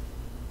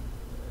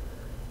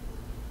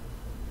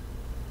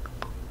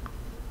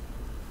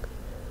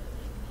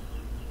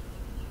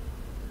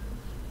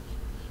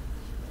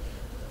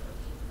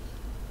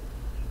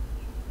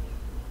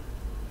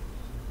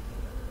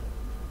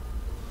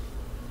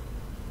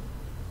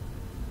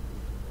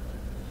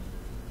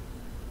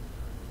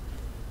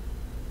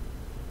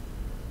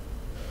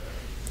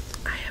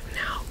 I have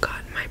now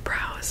gotten my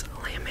brows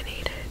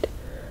laminated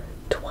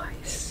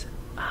twice.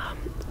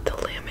 The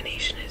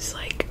lamination is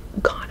like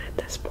gone at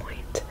this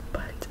point,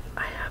 but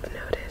I have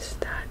noticed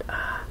that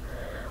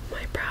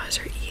my brows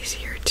are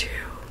easier to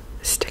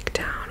stick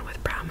down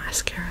with brow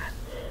mascara.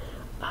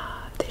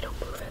 They don't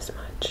move as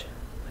much,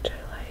 which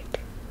I like.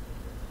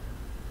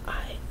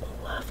 I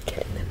love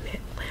getting them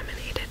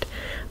laminated,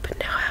 but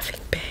now having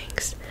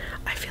bangs,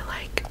 I feel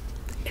like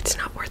it's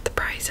not worth the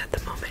price at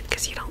the moment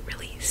because you don't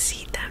really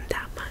see them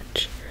that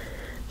much.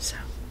 So,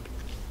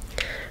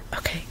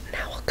 okay,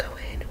 now we'll go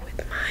in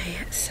with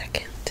my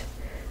second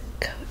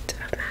coat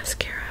of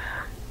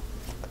mascara.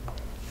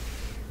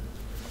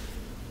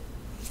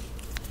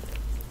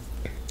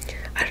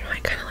 I don't know, I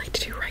kind of like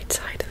to do right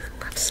side and then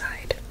left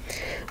side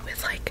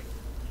with like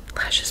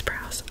lashes,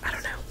 brows. I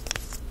don't know.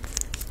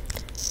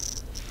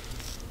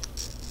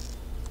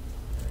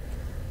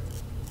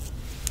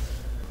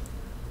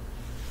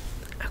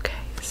 Okay,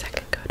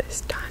 second coat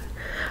is done.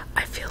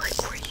 I feel like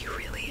where you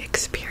really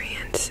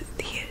experience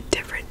the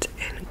difference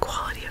in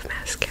quality of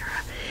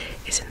mascara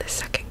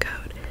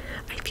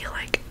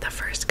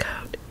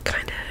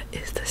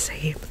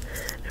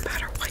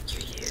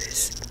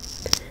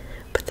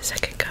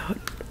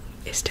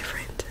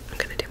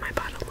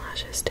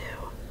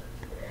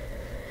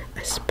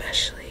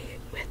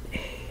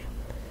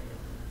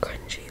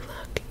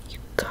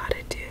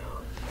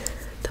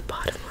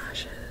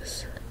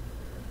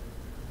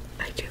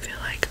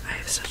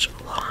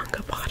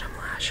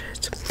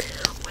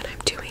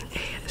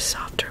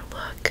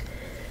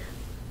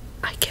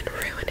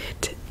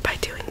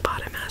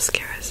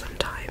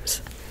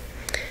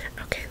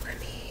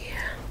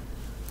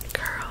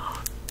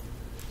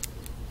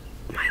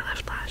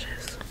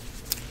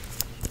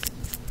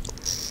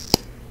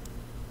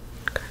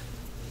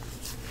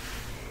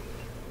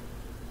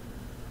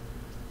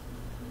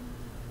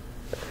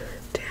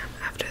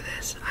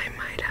this, I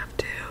might have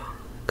to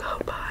go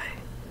buy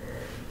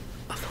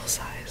a full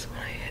size when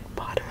I hit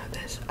bottom of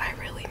this. I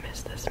really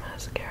miss this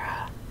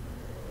mascara.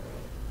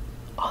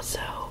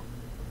 Also,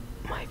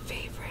 my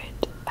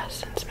favorite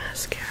Essence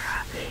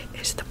mascara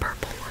is the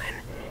purple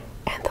one,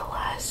 and the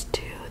last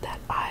two that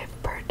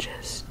I've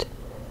purchased,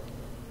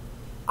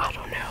 I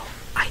don't know,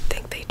 I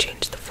think they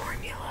changed the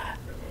formula.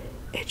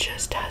 It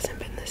just hasn't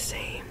been the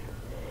same.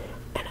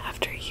 And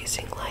after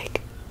using like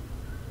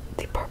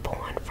the purple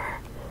one for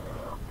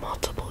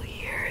multiple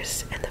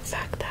years, and the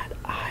fact that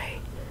I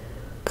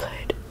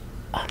could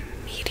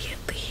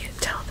immediately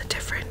tell the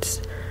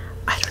difference,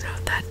 I don't know,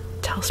 that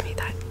tells me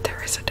that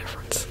there is a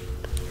difference.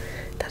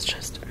 That's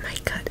just my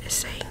gut is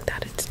saying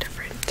that it's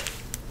different.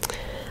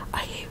 I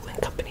hate when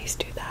companies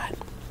do that.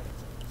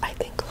 I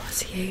think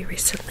Glossier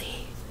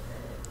recently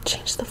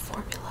changed the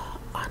formula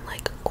on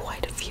like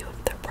quite a few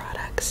of their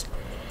products,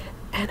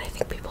 and I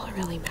think people are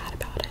really mad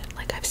about it.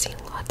 Like, I've seen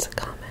lots of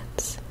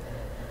comments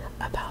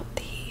about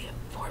the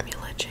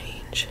formula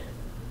change,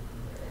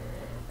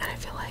 and I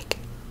feel like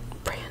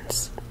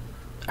brands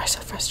are so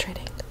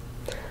frustrating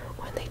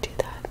when they do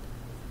that.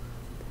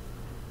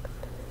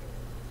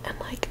 And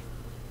like,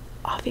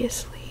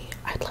 obviously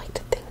I'd like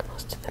to think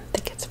most of them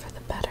think it's for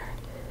the better,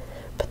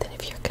 but then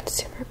if your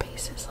consumer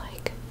base is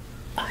like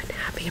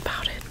unhappy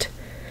about it,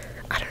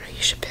 I don't know,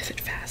 you should pivot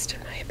fast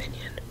in my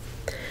opinion.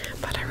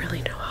 But I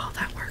really know how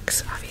that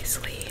works,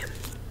 obviously.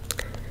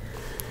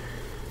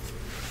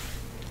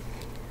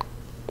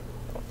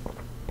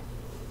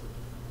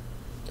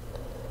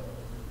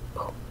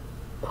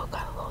 Oh,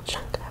 got a little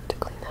chunk. I have to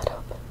clean that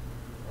up.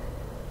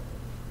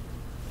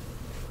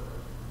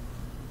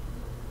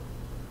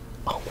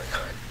 Oh my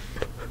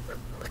god.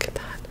 Look at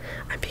that.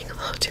 I'm being a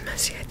little too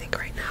messy, I think,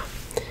 right now.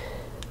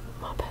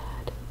 My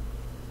bad.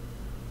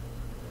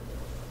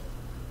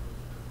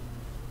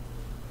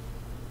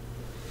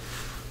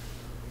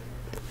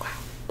 Wow,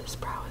 this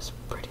brow is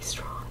pretty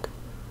strong.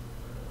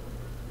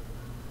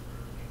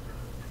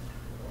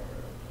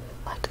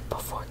 Like,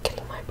 before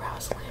getting my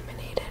brows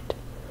laminated,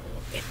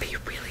 it'd be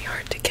really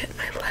hard to get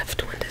my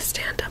left one to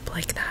stand up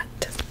like that.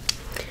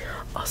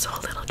 Also,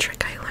 a little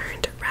trick I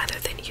learned, rather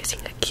than using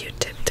a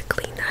Q-tip to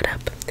clean that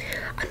up,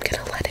 I'm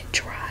gonna let it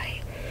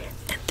dry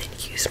and then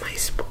use my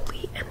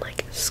spoolie and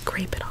like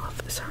scrape it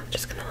off. So I'm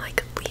just gonna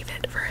like leave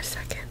it for a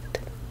second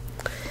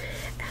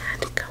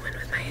and go in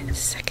with my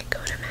second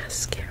coat of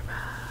mascara.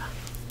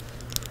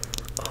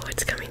 Oh,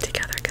 it's coming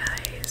together,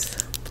 guys.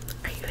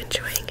 Are you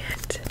enjoying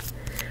it?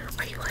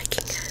 Are you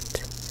liking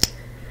it?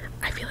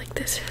 I feel like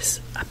this is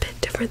a bit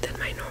different than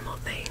my normal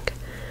thing.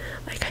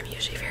 Like, I'm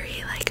usually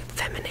very like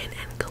feminine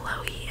and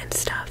glowy and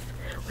stuff,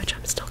 which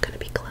I'm still gonna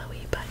be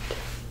glowy, but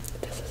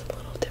this is a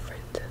little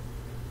different.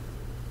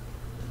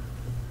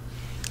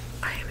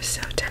 I am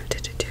so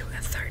tempted to do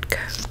a third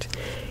coat.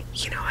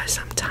 You know how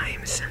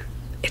sometimes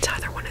it's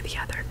either one or the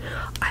other.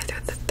 Either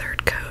the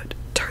third coat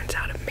turns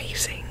out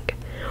amazing,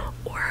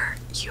 or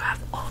you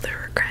have all the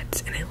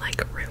regrets and it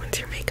like ruins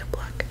your makeup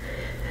look.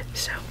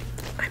 So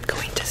I'm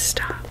going to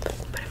stop,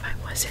 but if I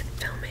wasn't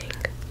filming,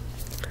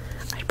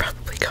 I'd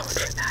probably go in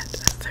for that,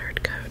 a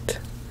third coat,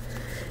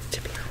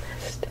 to be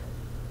honest.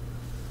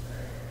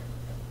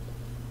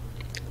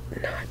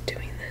 Not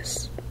doing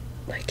this,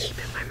 like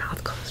keeping my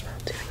mouth closed while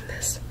doing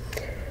this,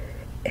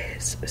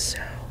 is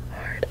so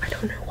hard. I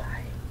don't know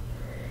why.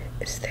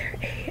 Is there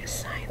a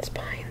science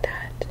behind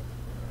that?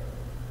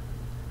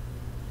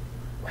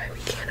 Why we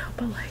can't help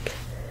but like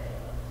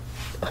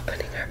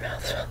opening our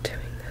mouths while doing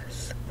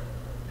this?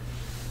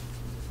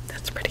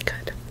 That's pretty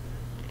good.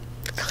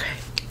 Okay.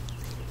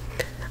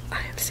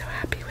 I am so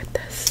happy with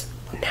this.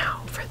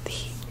 Now for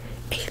the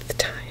 8th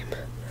time.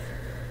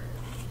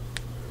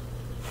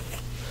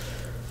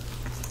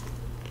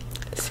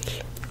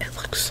 See, it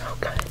looks so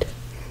good.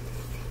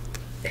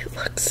 It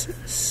looks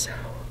so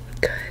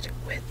good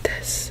with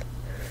this.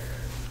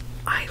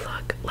 I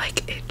look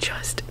like it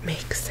just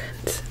makes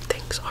sense.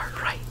 Things are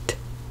right.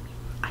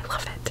 I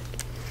love it.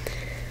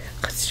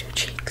 Let's do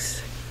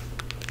cheeks.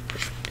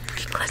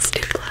 Let's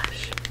do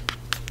blush.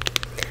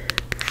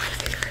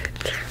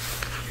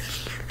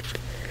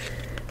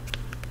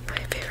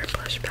 My favorite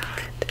blush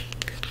palette.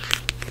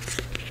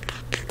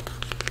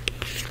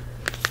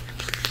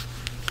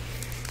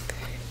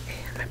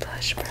 And my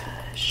blush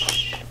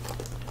brush.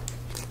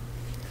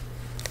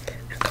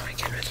 I'm going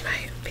in with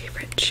my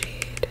favorite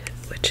shade,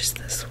 which is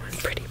this one,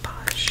 Pretty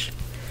Posh.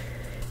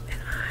 And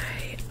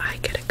I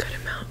get a good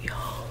amount,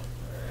 y'all.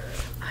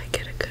 I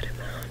get a good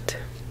amount.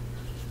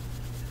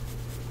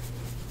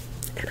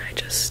 And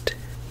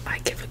I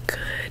give a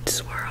good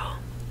swirl.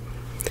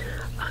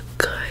 A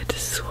good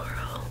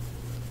swirl.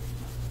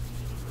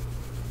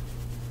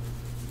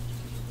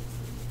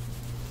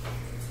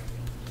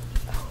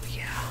 Oh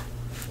yeah.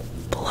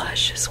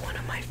 Blush is one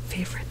of my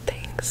favorite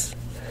things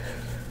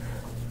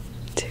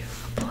to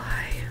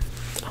apply.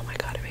 Oh my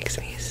god, it makes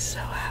me so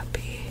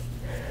happy.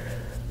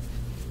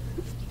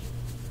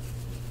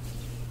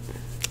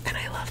 And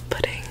I love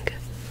putting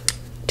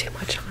too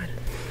much on.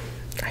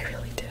 I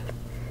really do.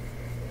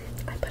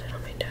 I put it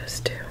on my nose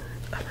too.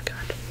 Oh my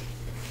god.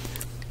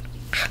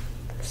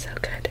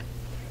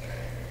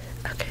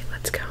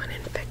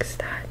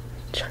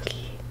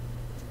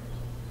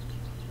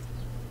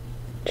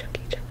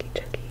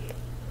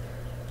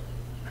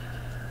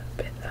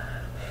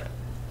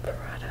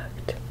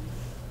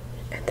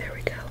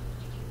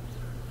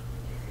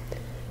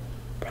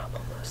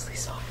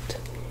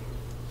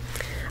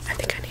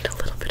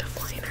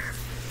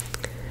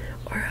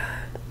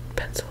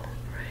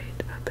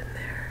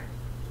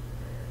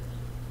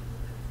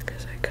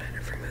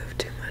 remove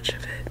too much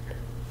of it.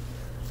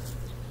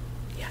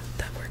 Yeah,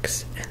 that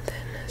works. And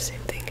then same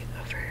thing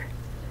over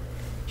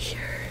here.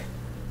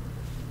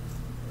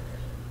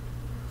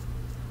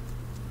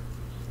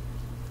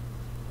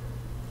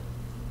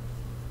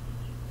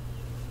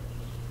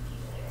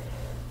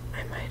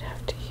 I might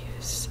have to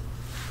use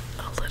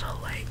a little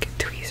like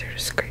tweezer to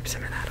scrape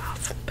some of that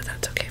off, but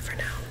that's okay for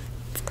now.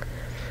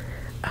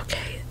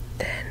 Okay,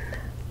 then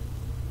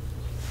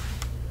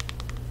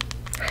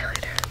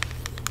highlighter.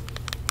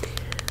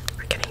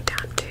 We're getting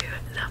down to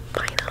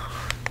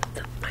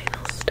the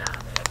final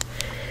stuff.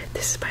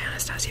 This is by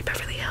Anastasia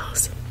Beverly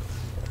Hills.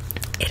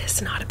 It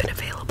has not been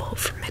available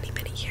for many,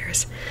 many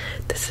years.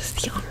 This is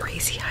the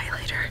Omrazy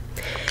highlighter,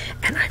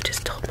 and I've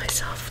just told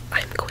myself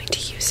I'm going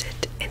to use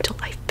it until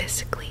I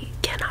physically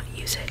cannot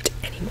use it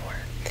anymore.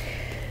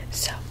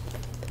 So,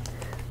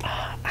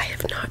 I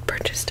have not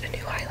purchased a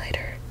new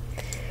highlighter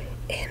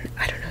in,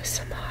 I don't know,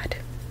 some odd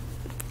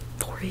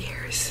 4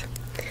 years,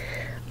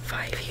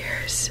 5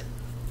 years.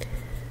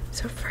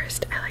 So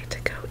first I like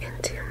to go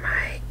into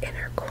my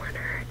inner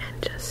corner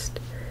and just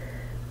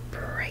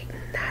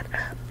brighten that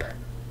up.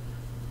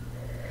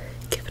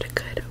 Give it a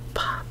good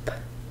pop.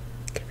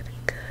 Give it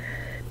a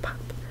good pop.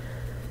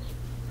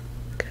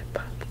 Good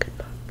pop, good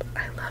pop.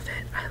 I love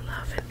it. I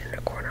love an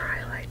inner corner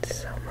highlight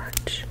so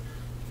much.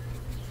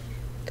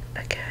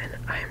 Again,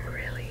 I'm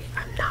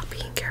not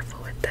being careful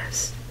with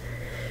this.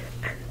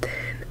 And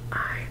then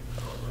I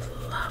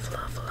love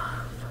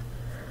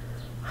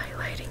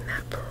highlighting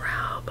that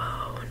brow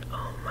bone.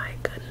 Oh my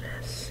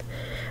goodness.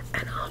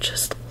 And I'll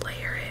just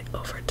layer it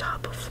over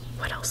top of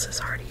what else is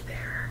already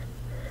there.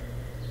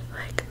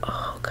 Like,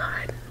 oh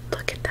god,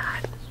 look at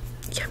that.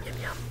 Yum, yum,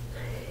 yum.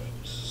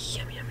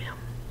 Yum, yum, yum.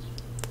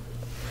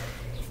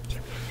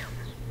 Yum, yum, yum.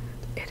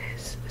 It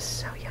is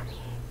so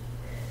yummy.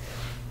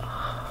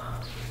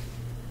 Oh,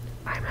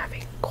 I'm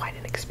having quite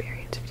an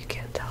experience if you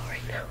can't tell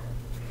right now.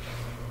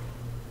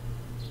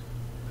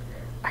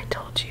 I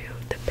told you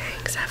the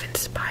bangs have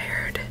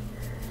inspired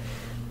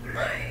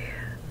my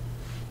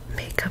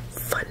makeup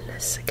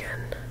funness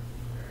again.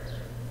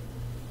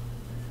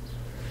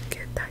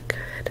 Get that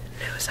good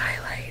nose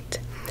highlight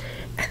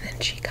and then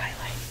cheek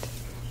highlight.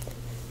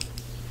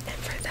 And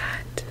for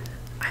that,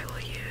 I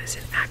will use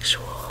an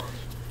actual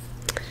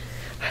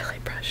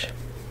highlight brush.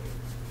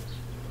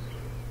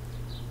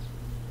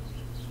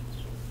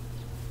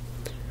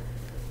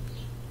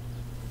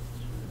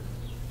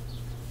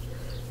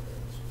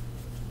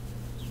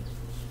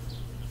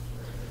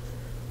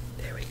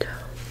 There we go.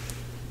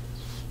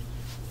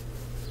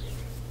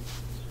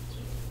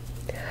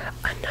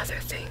 Another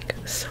thing,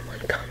 someone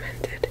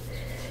commented,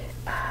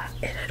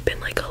 it had been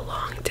like a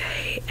long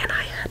day and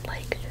I had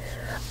like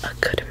a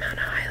good amount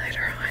of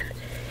highlighter on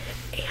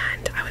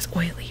and I was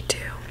oily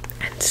too,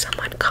 and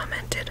someone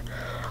commented,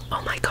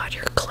 oh my god,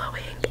 you're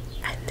glowing,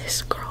 and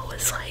this girl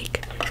was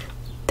like,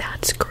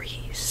 that's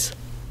grease.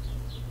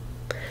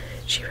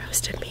 She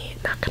roasted me,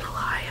 not gonna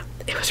lie.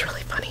 It was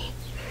really funny.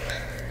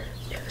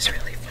 It was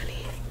really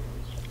funny.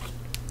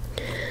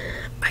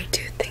 I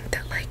do think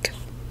that like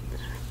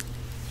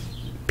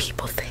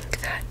people think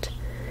that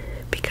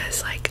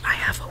because like I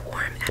have a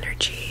warm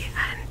energy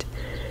and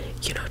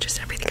you know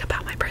just everything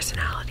about my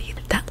personality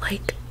that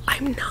like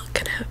I'm not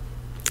gonna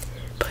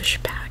push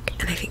back,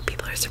 and I think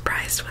people are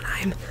surprised when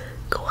I'm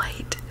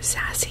quite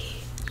sassy,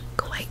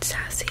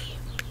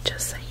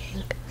 just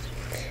saying.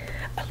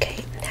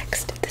 Okay,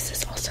 next, this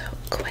is also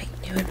quite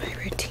new in my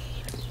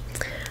routine.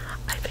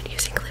 I've been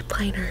using lip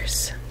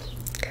liners.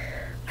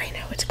 I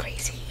know it's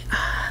crazy.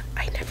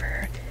 I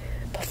never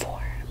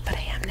before, but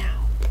I am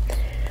now.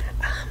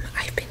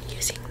 I've been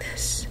using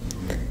this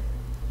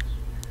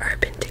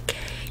Urban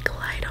Decay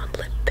Glide On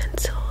Lip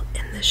Pencil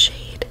in the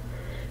shade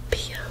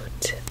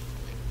Peyote.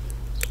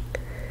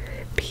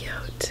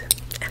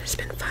 And it's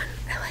been fun.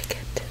 I like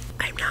it.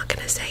 I'm not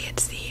gonna say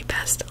it's the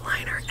best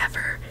liner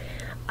ever.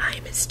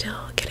 I'm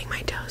still getting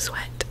my toes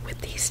wet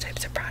with these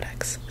types of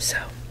products, so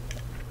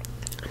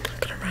I'm not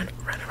gonna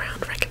run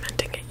around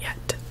recommending it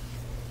yet.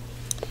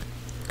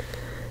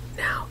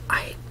 Now,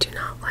 I do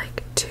not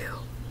like to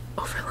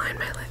overline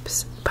my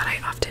lips, but I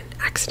often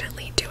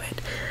accidentally do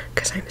it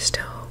because I'm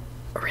still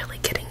really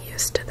getting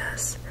used to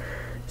this.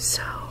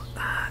 So,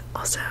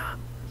 also,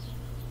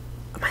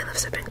 my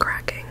lips have been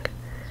cracking.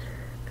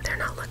 They're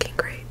not looking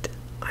great.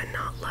 I'm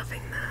not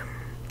loving them.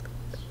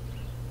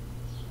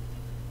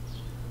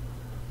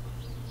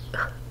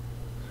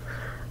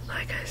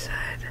 Like I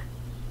said,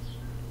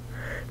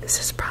 this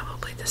is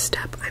probably the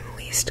step I'm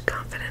least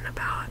confident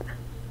about.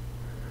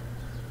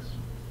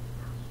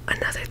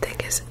 Another thing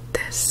is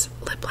this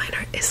lip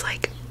liner is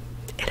like,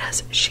 it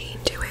has sheen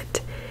to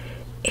it,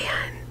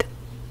 and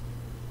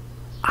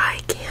I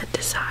can't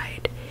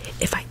decide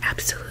if I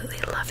absolutely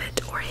love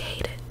it or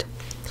hate it.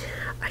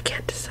 I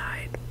can't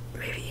decide.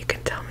 Maybe you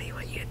can tell me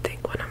what you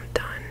think when I'm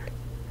done.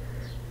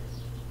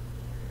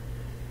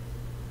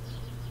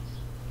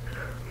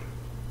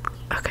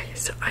 Okay,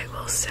 so I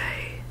will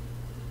say,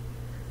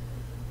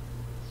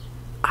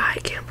 I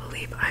can't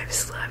believe I've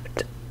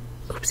slept.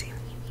 Oopsie.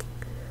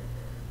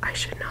 I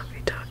should not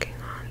be talking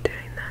while I'm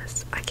doing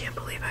this. I can't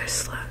believe I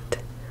slept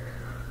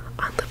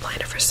on lip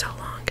liner for so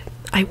long.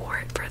 I wore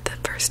it for the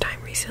first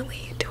time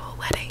recently to a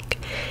wedding,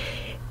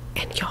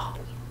 and y'all,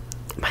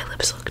 my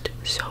lips looked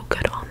so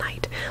good all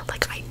night.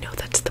 Like, I know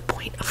that's the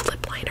point of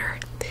lip liner,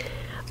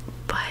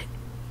 but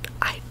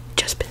I've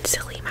just been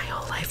silly my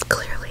whole life,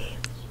 clearly.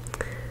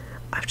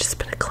 I've just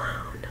been a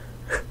clown.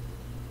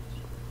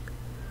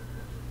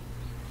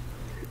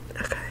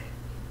 Okay.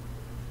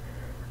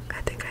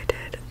 I think I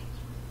did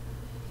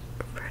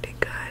pretty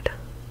good.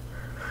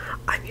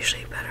 I'm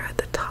usually better at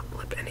the top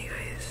lip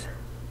anyways.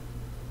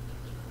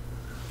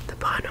 The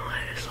bottom one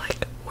is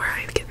like where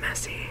I get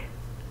messy.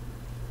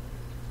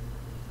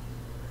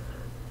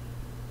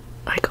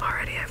 Like,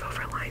 already I've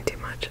overlined too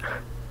much.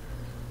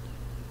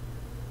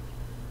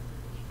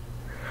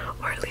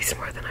 Or at least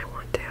more than I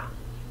want to.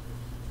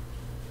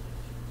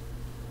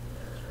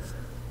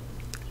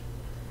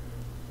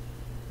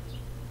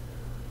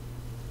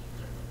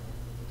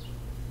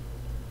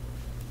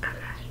 Okay.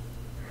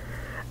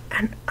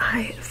 And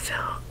I fill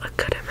a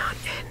good amount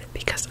in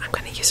because I'm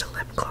going to use a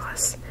lip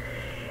gloss.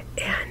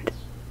 And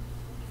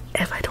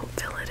if I don't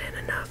fill it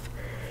in enough,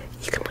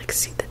 you can like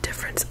see the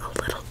difference a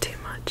little too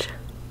much.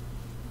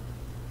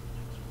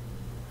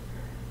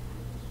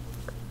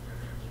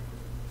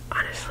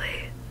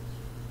 Honestly,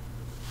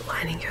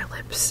 lining your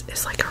lips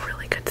is like a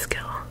really good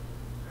skill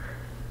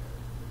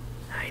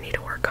that I need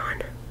to work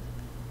on.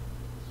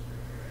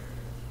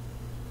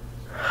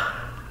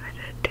 I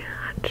didn't do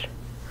that.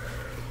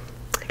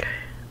 Okay.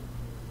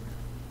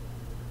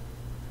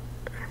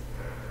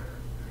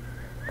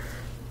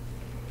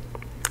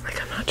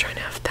 Like, I'm not trying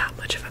to have that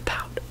much of a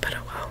pout, but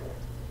oh well.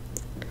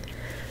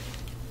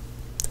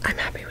 I'm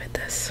happy with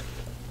this.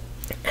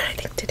 And I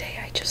think today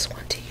I just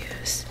want to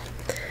use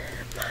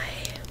my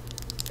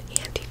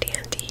handy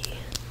dandy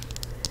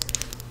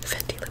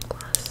Fenty lip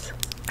gloss.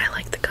 I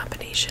like the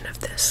combination of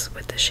this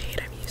with the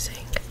shade I'm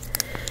using.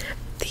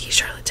 The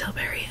Charlotte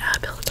Tilbury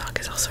Pillow Talk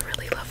is also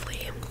really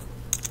lovely.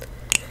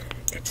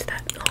 It's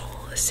that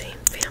whole same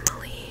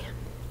family.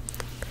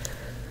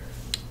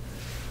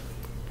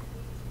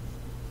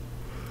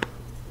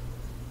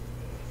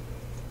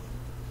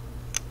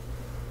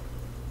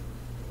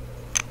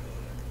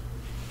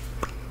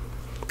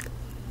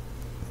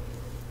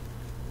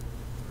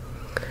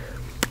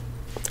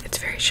 It's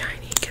very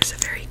shiny. It gives a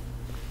very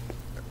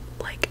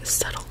like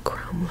subtle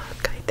chrome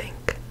look, I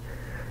think.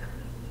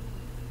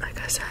 Like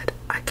I said,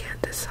 I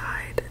can't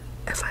decide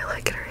if I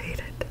like it or hate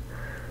it.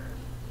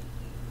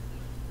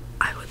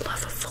 I would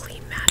love a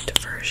fully matte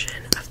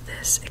version of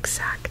this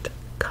exact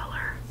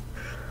color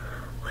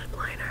lip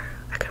liner.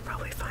 I could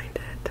probably find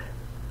it.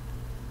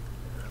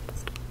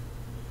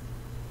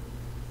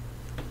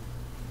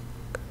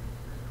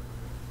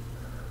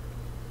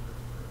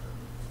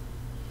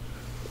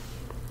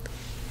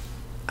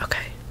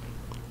 Okay.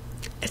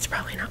 It's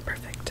probably not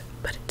perfect,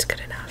 but it's good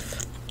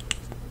enough.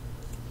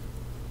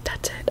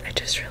 That's it. I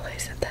just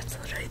realized that that's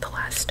literally the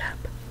last step.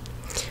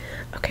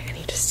 Okay, I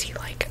need to see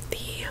like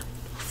the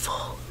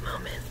full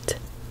moment.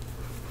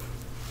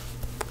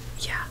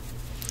 Yeah,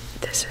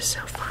 this is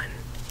so fun.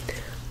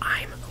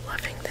 I'm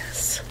loving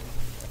this.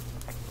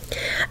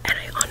 And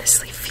I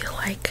honestly feel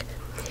like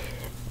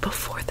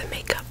before the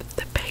makeup,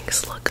 the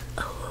bangs look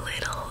a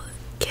little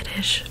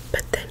kiddish,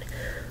 but then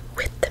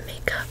with the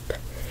makeup,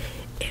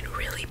 it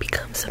really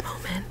becomes a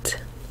moment.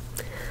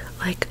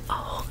 Like a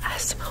whole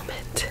ass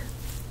moment.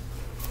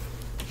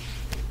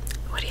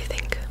 What do you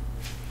think?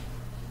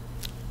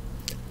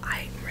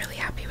 I'm really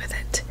happy with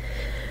it.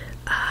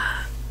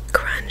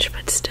 Grunge,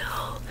 but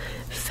still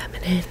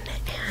feminine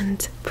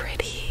and pretty.